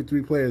favorite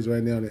 3 players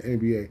right now in the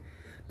NBA.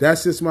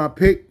 That's just my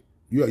pick.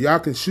 Y'all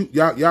can shoot.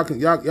 Y'all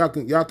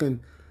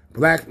can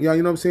black. You know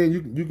what I'm saying?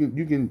 You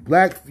can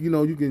black.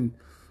 You can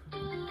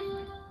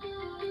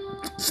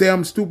say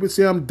I'm stupid.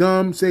 Say I'm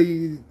dumb.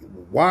 Say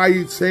why are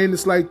you saying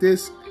this like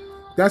this?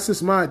 That's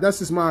just my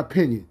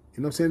opinion.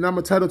 You know what I'm saying? I'm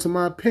entitled to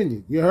my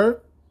opinion. You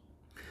heard?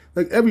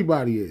 Like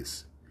everybody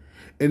is.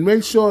 And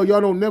make sure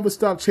y'all don't never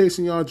stop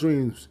chasing y'all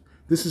dreams.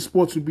 This is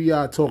Sports with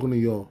B.I. talking to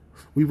y'all.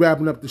 We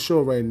wrapping up the show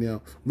right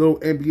now. Little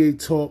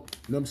NBA talk,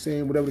 you know what I'm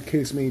saying? Whatever the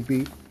case may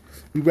be.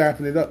 We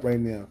wrapping it up right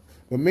now.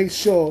 But make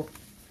sure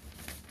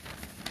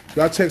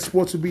y'all check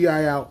Sports with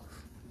B.I. out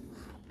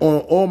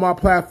on all my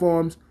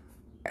platforms.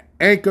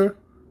 Anchor,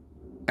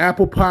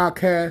 Apple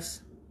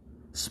Podcasts,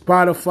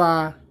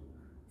 Spotify,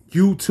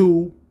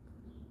 YouTube,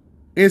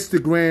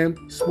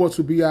 Instagram, Sports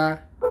with B.I.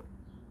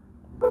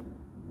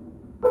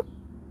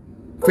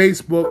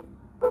 Facebook,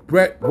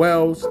 Brett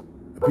Wells,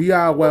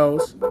 B.I.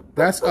 Wells.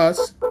 That's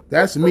us.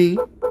 That's me. You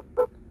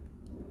know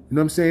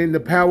what I'm saying? The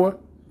power.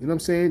 You know what I'm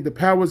saying? The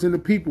power's in the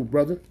people,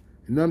 brother.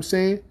 You know what I'm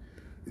saying?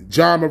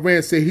 John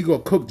Moran said he gonna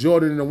cook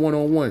Jordan in a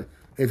one-on-one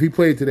if he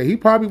played today. He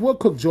probably would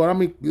cook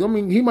Jordan. I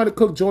mean, he might have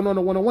cooked Jordan on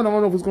the one-on-one. I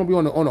don't know if it's gonna be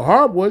on the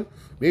hardwood.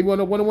 Maybe on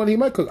the one-on-one he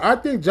might cook. I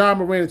think John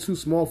Moran is too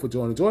small for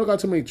Jordan. Jordan got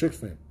too many tricks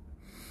for him.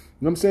 You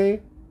know what I'm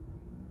saying?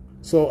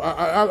 So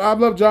I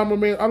love John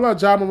Moran. I love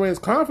John Moran's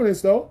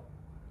confidence though.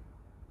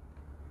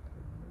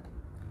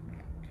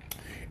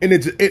 And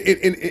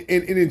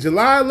in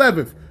July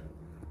 11th,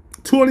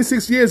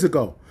 26 years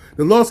ago,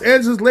 the Los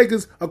Angeles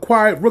Lakers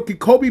acquired rookie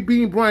Kobe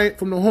Bean Bryant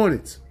from the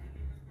Hornets.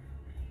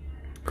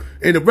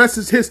 And the rest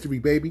is history,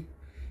 baby. You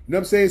know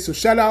what I'm saying? So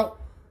shout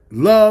out,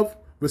 love,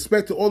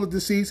 respect to all the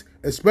deceased,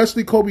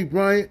 especially Kobe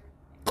Bryant.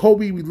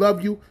 Kobe, we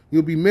love you.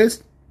 You'll be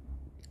missed.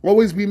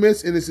 Always be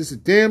missed. And it's just a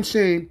damn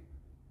shame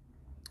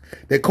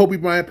that Kobe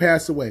Bryant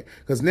passed away.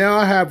 Because now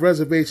I have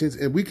reservations,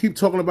 and we keep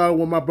talking about it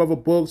with my brother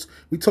Books.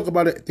 We talk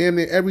about it damn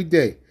near every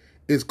day.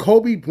 Is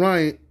Kobe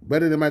Bryant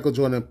better than Michael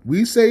Jordan?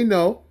 We say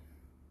no.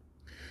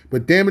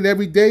 But damn it,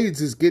 every day it's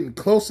just getting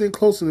closer and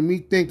closer to me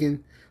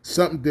thinking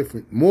something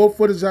different. More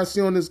footage I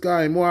see on this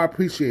guy, and more I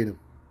appreciate him.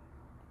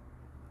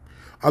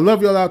 I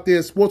love y'all out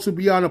there. Sports will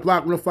be on the Block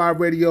 105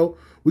 Radio.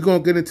 We're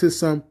going to get into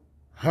some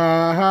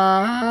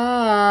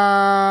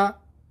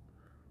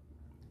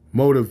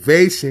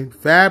motivation.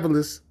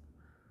 Fabulous.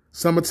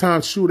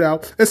 Summertime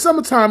shootout. It's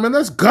summertime, man.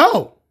 Let's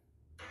go.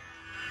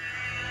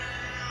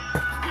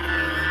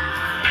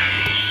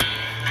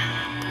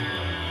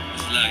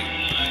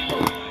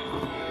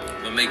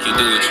 Make you do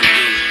what you do.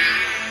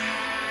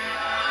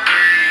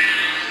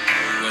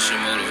 What's your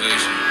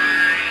motivation?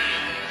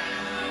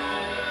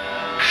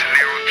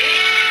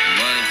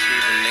 Money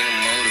keep a nigga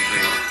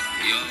motivated.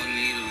 Y'all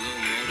need a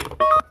little motivation.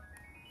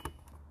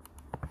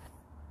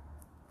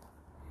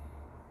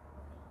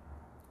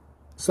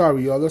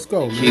 Sorry, y'all. Let's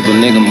go. Keep a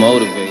nigga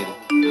motivated.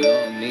 We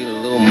all need a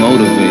little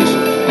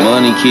motivation.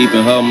 Money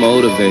keeping her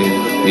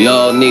motivated. We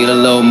all need a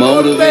little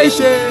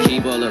motivation.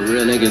 Keep all the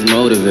real niggas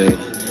motivated.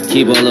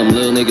 Keep all them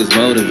little niggas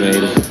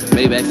motivated.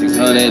 Maybach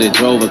 600, it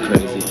drove her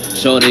crazy.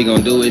 Sure they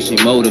gon' do it, she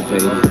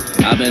motivated.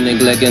 I've been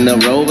neglecting the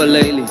rover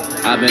lately.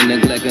 I've been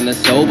neglecting the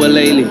sober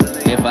lately.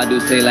 If I do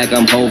say like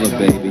I'm Hover,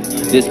 baby.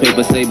 This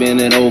paper say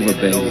bend it over,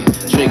 baby.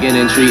 Tricking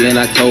and treating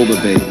October,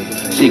 baby.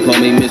 She call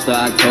me Mr.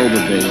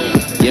 October,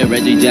 baby. Yeah,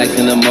 Reggie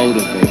Jackson the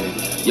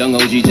motivator. Young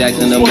OG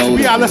Jackson the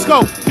motivator. Yeah, let's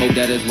go. Hope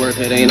that it's worth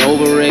it, ain't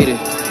overrated.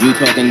 You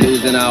talking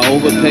dudes and I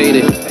overpaid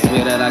it.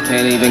 Swear that I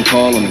can't even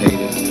call them haters.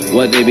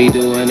 What they be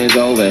doing is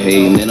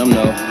overhating, and I'm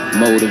no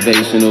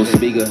motivational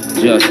speaker.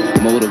 Just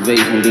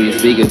motivation to your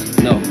speakers.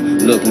 No,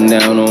 looking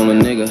down on a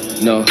nigga.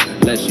 No,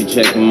 unless you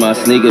checking my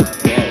sneakers.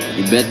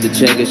 You bet the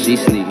check that she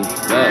sneaking.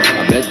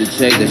 I bet the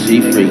check that she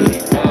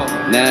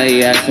freaking. Now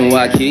he asking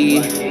why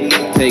Kiki.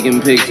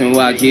 Taking pics in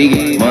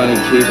Waikiki. Money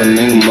keep a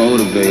nigga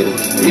motivated.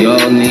 We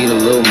all need a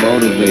little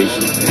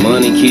motivation.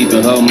 Money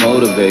keeping her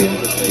motivated.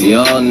 We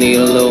all need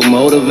a little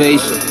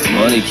motivation.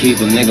 Money keep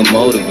a nigga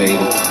motivated.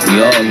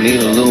 We all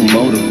need a little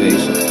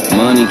motivation.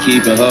 Money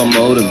keeping her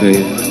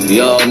motivated. We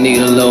all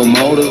need a little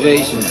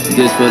motivation.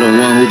 This for the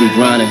one who be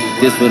grinding.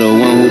 This for the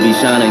one who be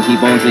shining.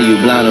 Keep on till you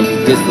blind them.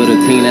 This for the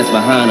team that's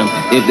behind them.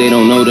 If they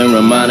don't know, then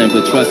remind them.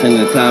 Put trust in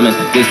the timing.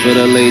 This for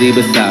the lady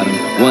beside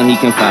him. One he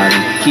can fight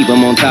him. Keep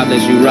him on top,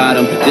 let you ride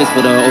him. This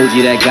for the OG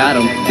that got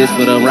him. This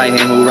for the right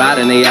hand who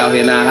riding. They out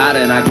here not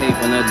hiding. I came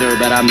from the dirt,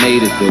 but I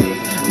made it through it.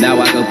 Now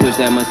I can push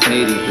that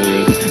Mercedes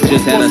through it.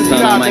 Just had a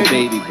son on my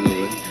baby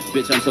blue.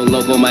 Bitch, I'm so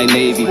local, my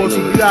Navy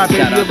blue. Shout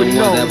out the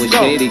ones that was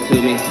shady to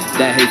me.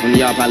 That hate from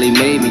y'all probably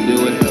made me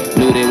do it.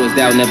 Knew there was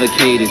doubt, never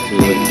catered to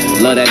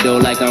it. Love that dough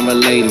like I'm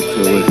related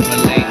to it.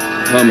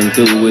 Coming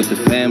through with the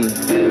family,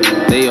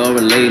 they all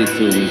related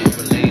to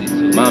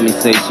me. Mommy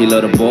say she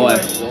love the boy,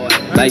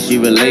 like she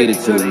related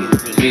to me.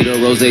 Feed her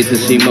rose till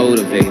she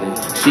motivated.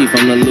 She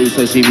from the loose,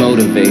 so she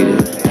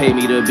motivated. Pay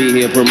me to be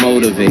here,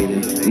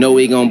 promotivated. Know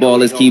we gon' ball,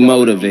 let's keep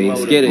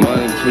motivated. Get it?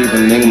 Money keep a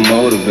nigga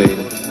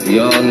motivated. We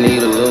all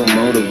need a little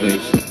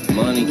motivation.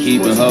 Money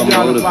keeping her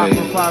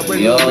motivated.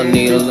 We all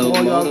need a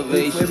little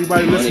motivation.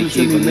 Everybody listening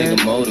to me, man.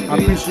 I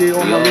appreciate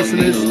all my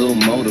listeners. We all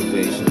need a little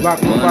motivation.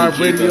 Block 105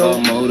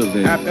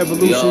 Radio, App Evolutions.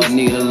 We all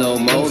need a little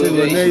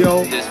motivation.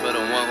 Reneo. This for the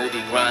one who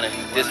be grinding.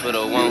 This for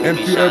the one who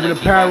be MP Urban shining.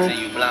 Apparel. Keep on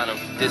till you blind 'em.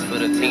 This for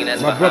the teen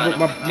that's My brother,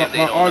 my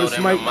artist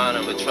Mike. You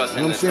know what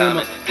I'm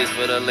saying? This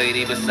for the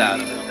lady beside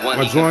him.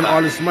 My drawing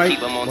artist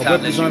Mike, my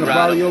web designer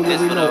Barrio,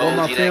 you know, all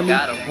my family,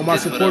 all my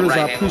supporters,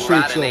 I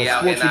appreciate y'all.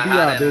 Sports will be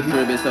out,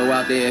 baby. So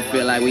out there,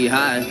 feel like we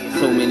high.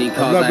 So many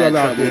cars, I love y'all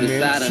out there,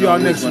 man. See y'all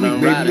next week,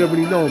 baby. You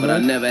already know, man. But I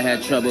never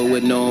had trouble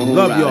with no who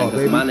love y'all,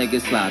 baby. My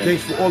niggas sliding.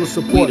 Thanks for all the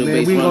support,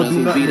 man. We ain't gonna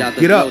do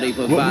nothing. Get up.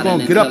 We're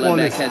gonna get up on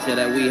this.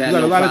 We got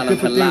a lot of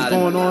different things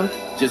going on.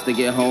 Just to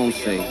get home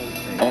safe.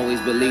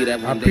 Always believe that.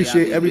 I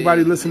appreciate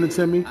everybody listening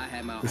to me.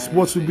 The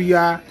Sports with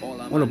BI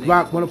on the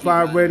Block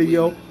 105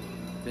 Radio.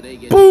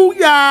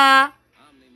 Booyah!